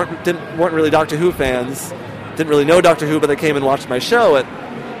say they weren't really Doctor Who fans, didn't really know Doctor Who, but they came and watched my show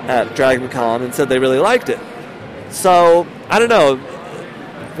at Dragon Con and said they really liked it. So I don't know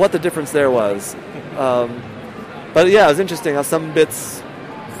what the difference there was. But yeah, it was interesting how some bits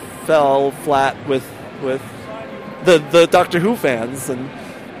fell flat with the Doctor Who fans and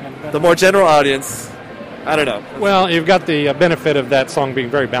the more general audience. I don't know. Well, you've got the benefit of that song being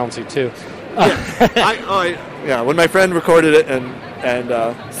very bouncy too. When my friend recorded it and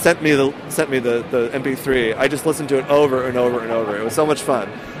sent me the MP3, I just listened to it over and over and over. It was so much fun.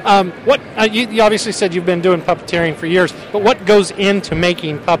 You obviously said you've been doing puppeteering for years, but what goes into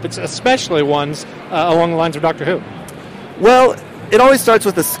making puppets, especially ones along the lines of Doctor Who? Well, it always starts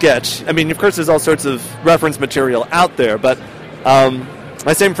with a sketch. I mean, of course, there's all sorts of reference material out there, but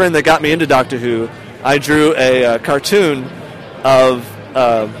my same friend that got me into Doctor Who, I drew a cartoon of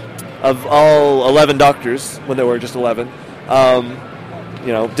all 11 Doctors when there were just 11. Colored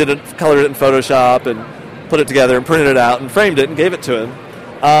it in Photoshop and put it together and printed it out and framed it and gave it to him.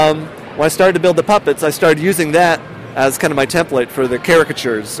 When I started to build the puppets, I started using that as kind of my template for the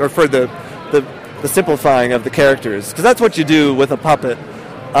caricatures, or for the simplifying of the characters, because that's what you do with a puppet.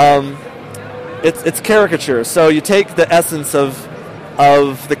 It's caricature, so you take the essence of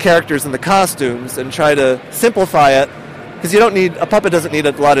of the characters and the costumes and try to simplify it, because a puppet doesn't need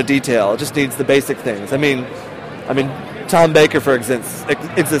a lot of detail. It just needs the basic things. I mean, Tom Baker, for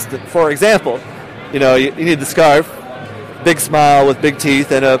example, you need the scarf, big smile with big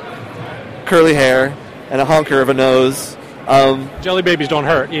teeth and a curly hair and a honker of a nose. Jelly babies don't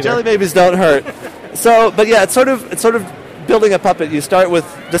hurt either. Jelly babies don't hurt. So, but yeah, it's sort of building a puppet. You start with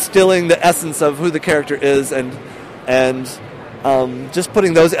distilling the essence of who the character is and just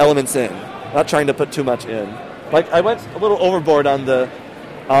putting those elements in, not trying to put too much in. Like I went a little overboard on the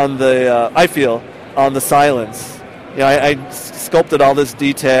silence. I sculpted all this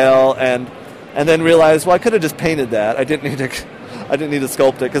detail and then realized, well, I could have just painted that. I didn't need to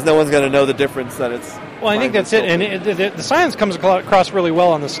sculpt it because no one's going to know the difference that it's. Well, I think that's it, and the silence comes across really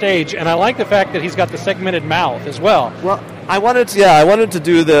well on the stage, and I like the fact that he's got the segmented mouth as well. Well, I wanted to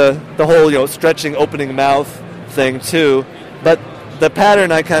do the whole stretching, opening mouth thing too, but the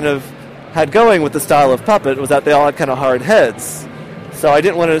pattern I kind of had going with the style of puppet was that they all had kind of hard heads. So I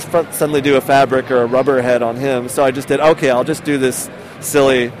didn't want to suddenly do a fabric or a rubber head on him. So I just did, okay, I'll just do this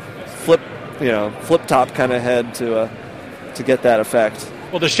silly flip top kind of head to get that effect.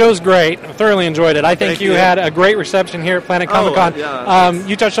 Well, the show's great. I thoroughly enjoyed it. I think you had a great reception here at Planet Comic-Con.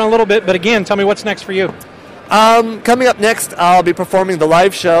 You touched on it a little bit, but again, tell me what's next for you. Coming up next, I'll be performing the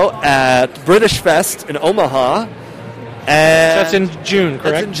live show at British Fest in Omaha. And that's in June,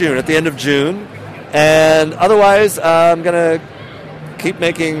 correct? That's in June, at the end of June. And otherwise, I'm going to keep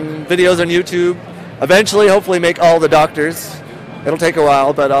making videos on YouTube. Eventually, hopefully make all the Doctors. It'll take a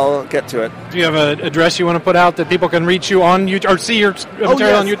while, but I'll get to it. Do you have an address you want to put out that people can reach you on YouTube or see your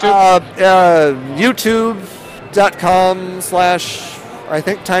material on YouTube? YouTube.com/ I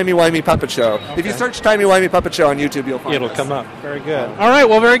think Timey Wimey Puppet Show. Okay. If you search Timey Wimey Puppet Show on YouTube, you'll find it'll come up. Very good. All right,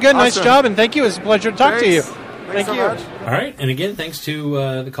 well, very good. Awesome. Nice job, and thank you. It's a pleasure to talk to you. Thank you. Much. All right, and again, thanks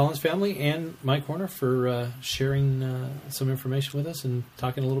to the Collins family and Mike Horner for sharing some information with us and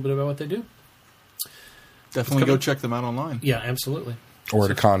talking a little bit about what they do. Definitely go check them out online. Yeah, absolutely. Or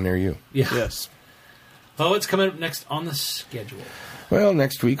at a con near you. Yeah. Yes. Oh, it's coming up next on the schedule. Well,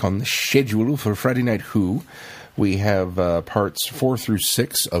 next week on the schedule for Friday Night Who, we have parts 4 through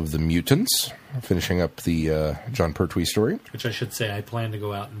 6 of The Mutants, finishing up the John Pertwee story. Which I should say, I plan to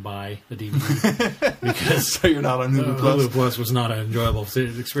go out and buy the DVD because so you're not on Hulu Plus. Hulu Plus was not an enjoyable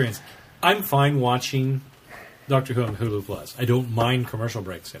experience. I'm fine watching Doctor Who on Hulu Plus. I don't mind commercial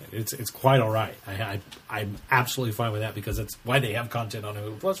breaks in it. It's quite all right. I'm absolutely fine with that because that's why they have content on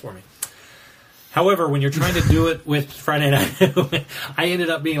Hulu Plus for me. However, when you're trying to do it with Friday Night, I ended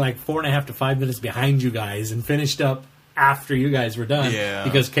up being like 4.5 to 5 minutes behind you guys and finished up after you guys were done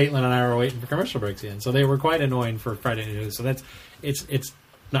because Caitlin and I were waiting for commercial breaks in. So they were quite annoying for Friday Night. So it's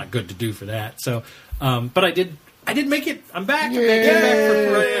not good to do for that. So, but I did make it. I'm back. Yay. I came back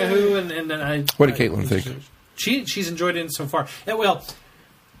for Friday Night Who, and I. What did Caitlin think? She's enjoyed it so far. And, well,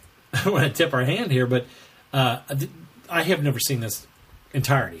 I don't want to tip our hand here, but I have never seen this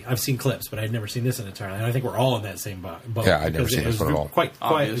entirety. I've seen clips, but I've never seen this in entirety. And I think we're all in that same boat. Yeah, I've never seen this one at all. Quite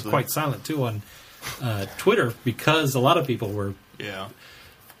silent too on Twitter because a lot of people were. Yeah.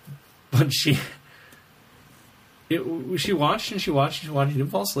 But she watched and she didn't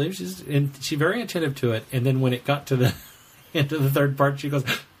fall asleep. She's very attentive to it. And then when it got to the into the third part, she goes,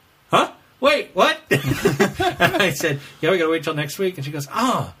 "Huh? Wait, what?" And I said, "Yeah, we got to wait till next week." And she goes,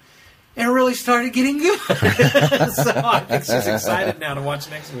 "Oh, it really started getting good." So I think she's excited now to watch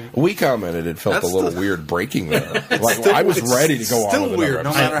next week. We commented it felt a little weird breaking there. Like I was ready to go on. Still with weird,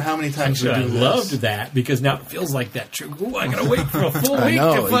 another no matter how many times Actually, we do I this. loved that because now it feels like that true. Ooh, I gotta wait for a full week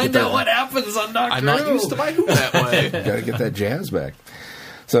to find out what happens on Doctor Who. I'm not used to my Who that way. Got to get that jazz back.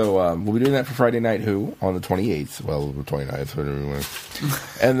 So we'll be doing that for Friday Night Who on the 28th. Well, the 29th, whatever you want.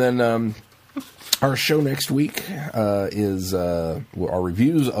 And then our show next week is our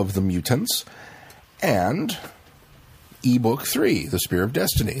reviews of The Mutants and ebook 3, The Spear of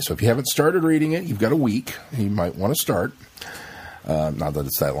Destiny. So if you haven't started reading it, you've got a week. You might want to start. Not that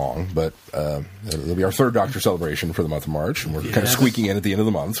it's that long, but it'll be our third Doctor celebration for the month of March, and we're kind of squeaking in at the end of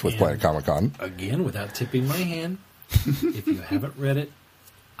the month with Planet Comic-Con. Again, without tipping my hand, if you haven't read it,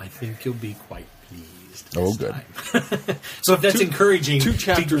 I think you'll be quite pleased. Oh, good. So if that's encouraging, 2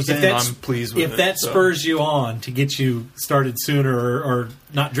 chapters in, I'm pleased with it. If that spurs you on to get you started sooner or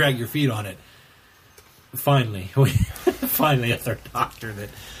not drag your feet on it, finally a third Doctor that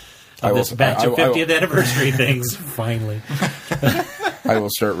this batch of 50th anniversary things. Finally, I will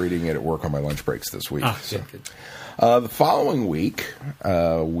start reading it at work on my lunch breaks this week. Good. The following week,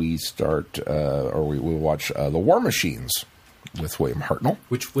 we will watch The War Machines with William Hartnell,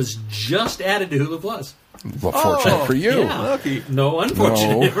 which was just added to Hulu Plus. Well, fortunate for you. Yeah. Lucky. No,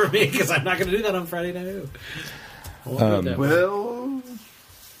 unfortunate No. for me because I'm not going to do that on Friday Night Who. I won't do it that way. Well,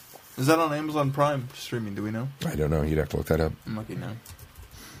 is that on Amazon Prime streaming? Do we know? I don't know. You'd have to look that up. I'm lucky now.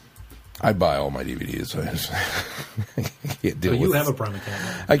 I buy all my DVDs. I can't deal But with. you have a Prime account.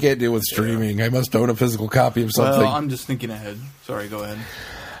 Right? I can't deal with streaming. I must own a physical copy of something. Well, I'm just thinking ahead. Sorry, go ahead.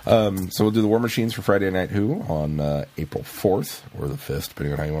 So we'll do the War Machines for Friday Night Who on April 4th or the 5th,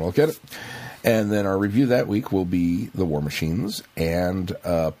 depending on how you want to look at it. And then our review that week will be the War Machines and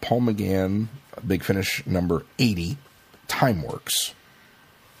Paul McGann, Big Finish number 80, Time Works.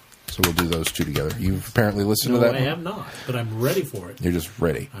 So we'll do those two together. You've apparently listened to that I one? am not, but I'm ready for it. You're just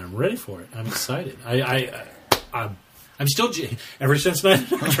ready. I'm ready for it. I'm excited. I'm still ever since 9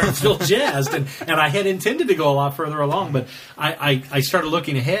 I'm still jazzed, and I had intended to go a lot further along, but I started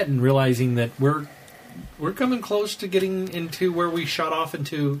looking ahead and realizing that we're coming close to getting into where we shot off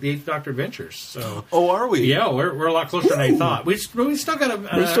into the Eighth Doctor Adventures. So, are we? Yeah, we're a lot closer than I thought. We still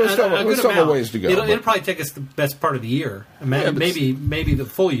got We still have a ways to go. It'll probably take us the best part of the year, maybe the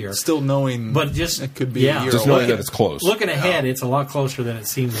full year. Still knowing, but just it could be a year just away. knowing that it's close. Looking ahead, it's a lot closer than it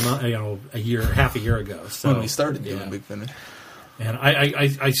seemed, half a year ago. So, when we started doing Big Finish. And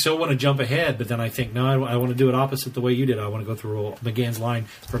I still want to jump ahead, but then I think, no, I want to do it opposite the way you did. I want to go through McGann's line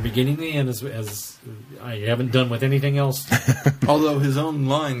from beginning to end as I haven't done with anything else. Although his own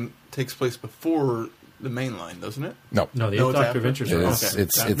line takes place before the main line, doesn't it? No, the Eighth it's Doctor after? Adventures.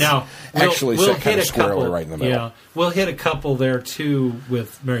 It's now actually we'll set kind hit of a couple squarely right in the middle. Yeah, we'll hit a couple there too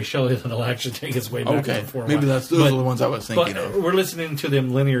with Mary Shelley that'll actually take us way back to before. Maybe those are the ones I was thinking but of. We're listening to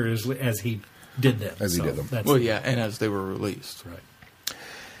them linear as he did them. Well, yeah, and as they were released. Right.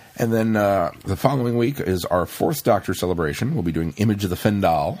 And then the following week is our 4th Doctor celebration. We'll be doing Image of the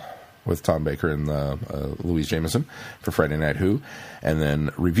Fendal with Tom Baker and Louise Jameson for Friday Night Who. And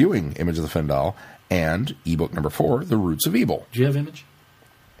then reviewing Image of the Fendal and ebook number 4, The Roots of Evil. Do you have Image?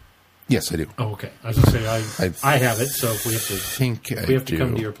 Yes, I do. Oh, okay. I was going to say, I have it, so if we have to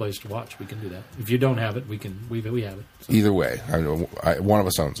come to your place to watch, we can do that. If you don't have it, we have it. So. Either way, one of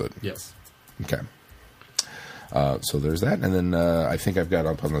us owns it. Yes. Okay. So there's that, and then I think I've got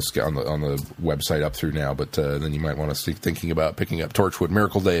up on the website up through now. But then you might want to start thinking about picking up Torchwood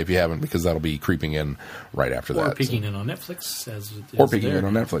Miracle Day if you haven't, because that'll be creeping in right after that. Or peeking in on Netflix as it is or peeking in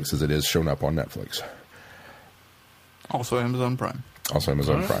on Netflix as it is shown up on Netflix. Also Amazon Prime.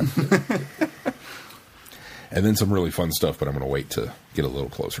 Prime. And then some really fun stuff, but I'm going to wait to get a little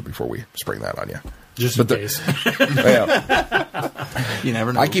closer before we spring that on you. Just in case. You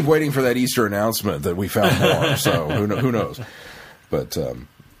never know. I keep waiting for that Easter announcement that we found more, so who knows? But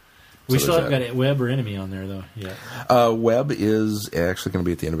we still haven't got Web or Enemy on there, though, yet. Web is actually going to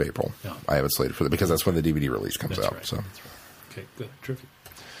be at the end of April. Yeah. I have it slated for that because that's when the DVD release comes out. Right. So. That's right. Okay, good. Terrific.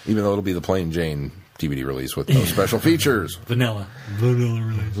 Even though it'll be the plain Jane DVD release with no special features. Vanilla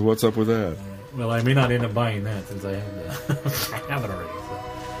release. So what's up with that? Well, I may not end up buying that since I have I have it already. So.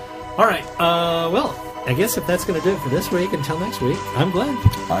 All right. Well, I guess if that's going to do it for this week, until next week, I'm Glenn.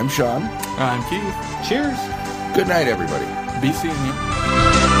 I'm Sean. I'm Keith. Cheers. Good night, everybody. Be seeing you.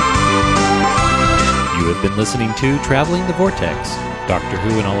 You have been listening to Traveling the Vortex. Doctor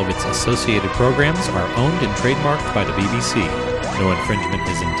Who and all of its associated programs are owned and trademarked by the BBC. No infringement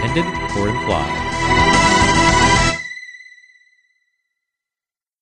is intended or implied.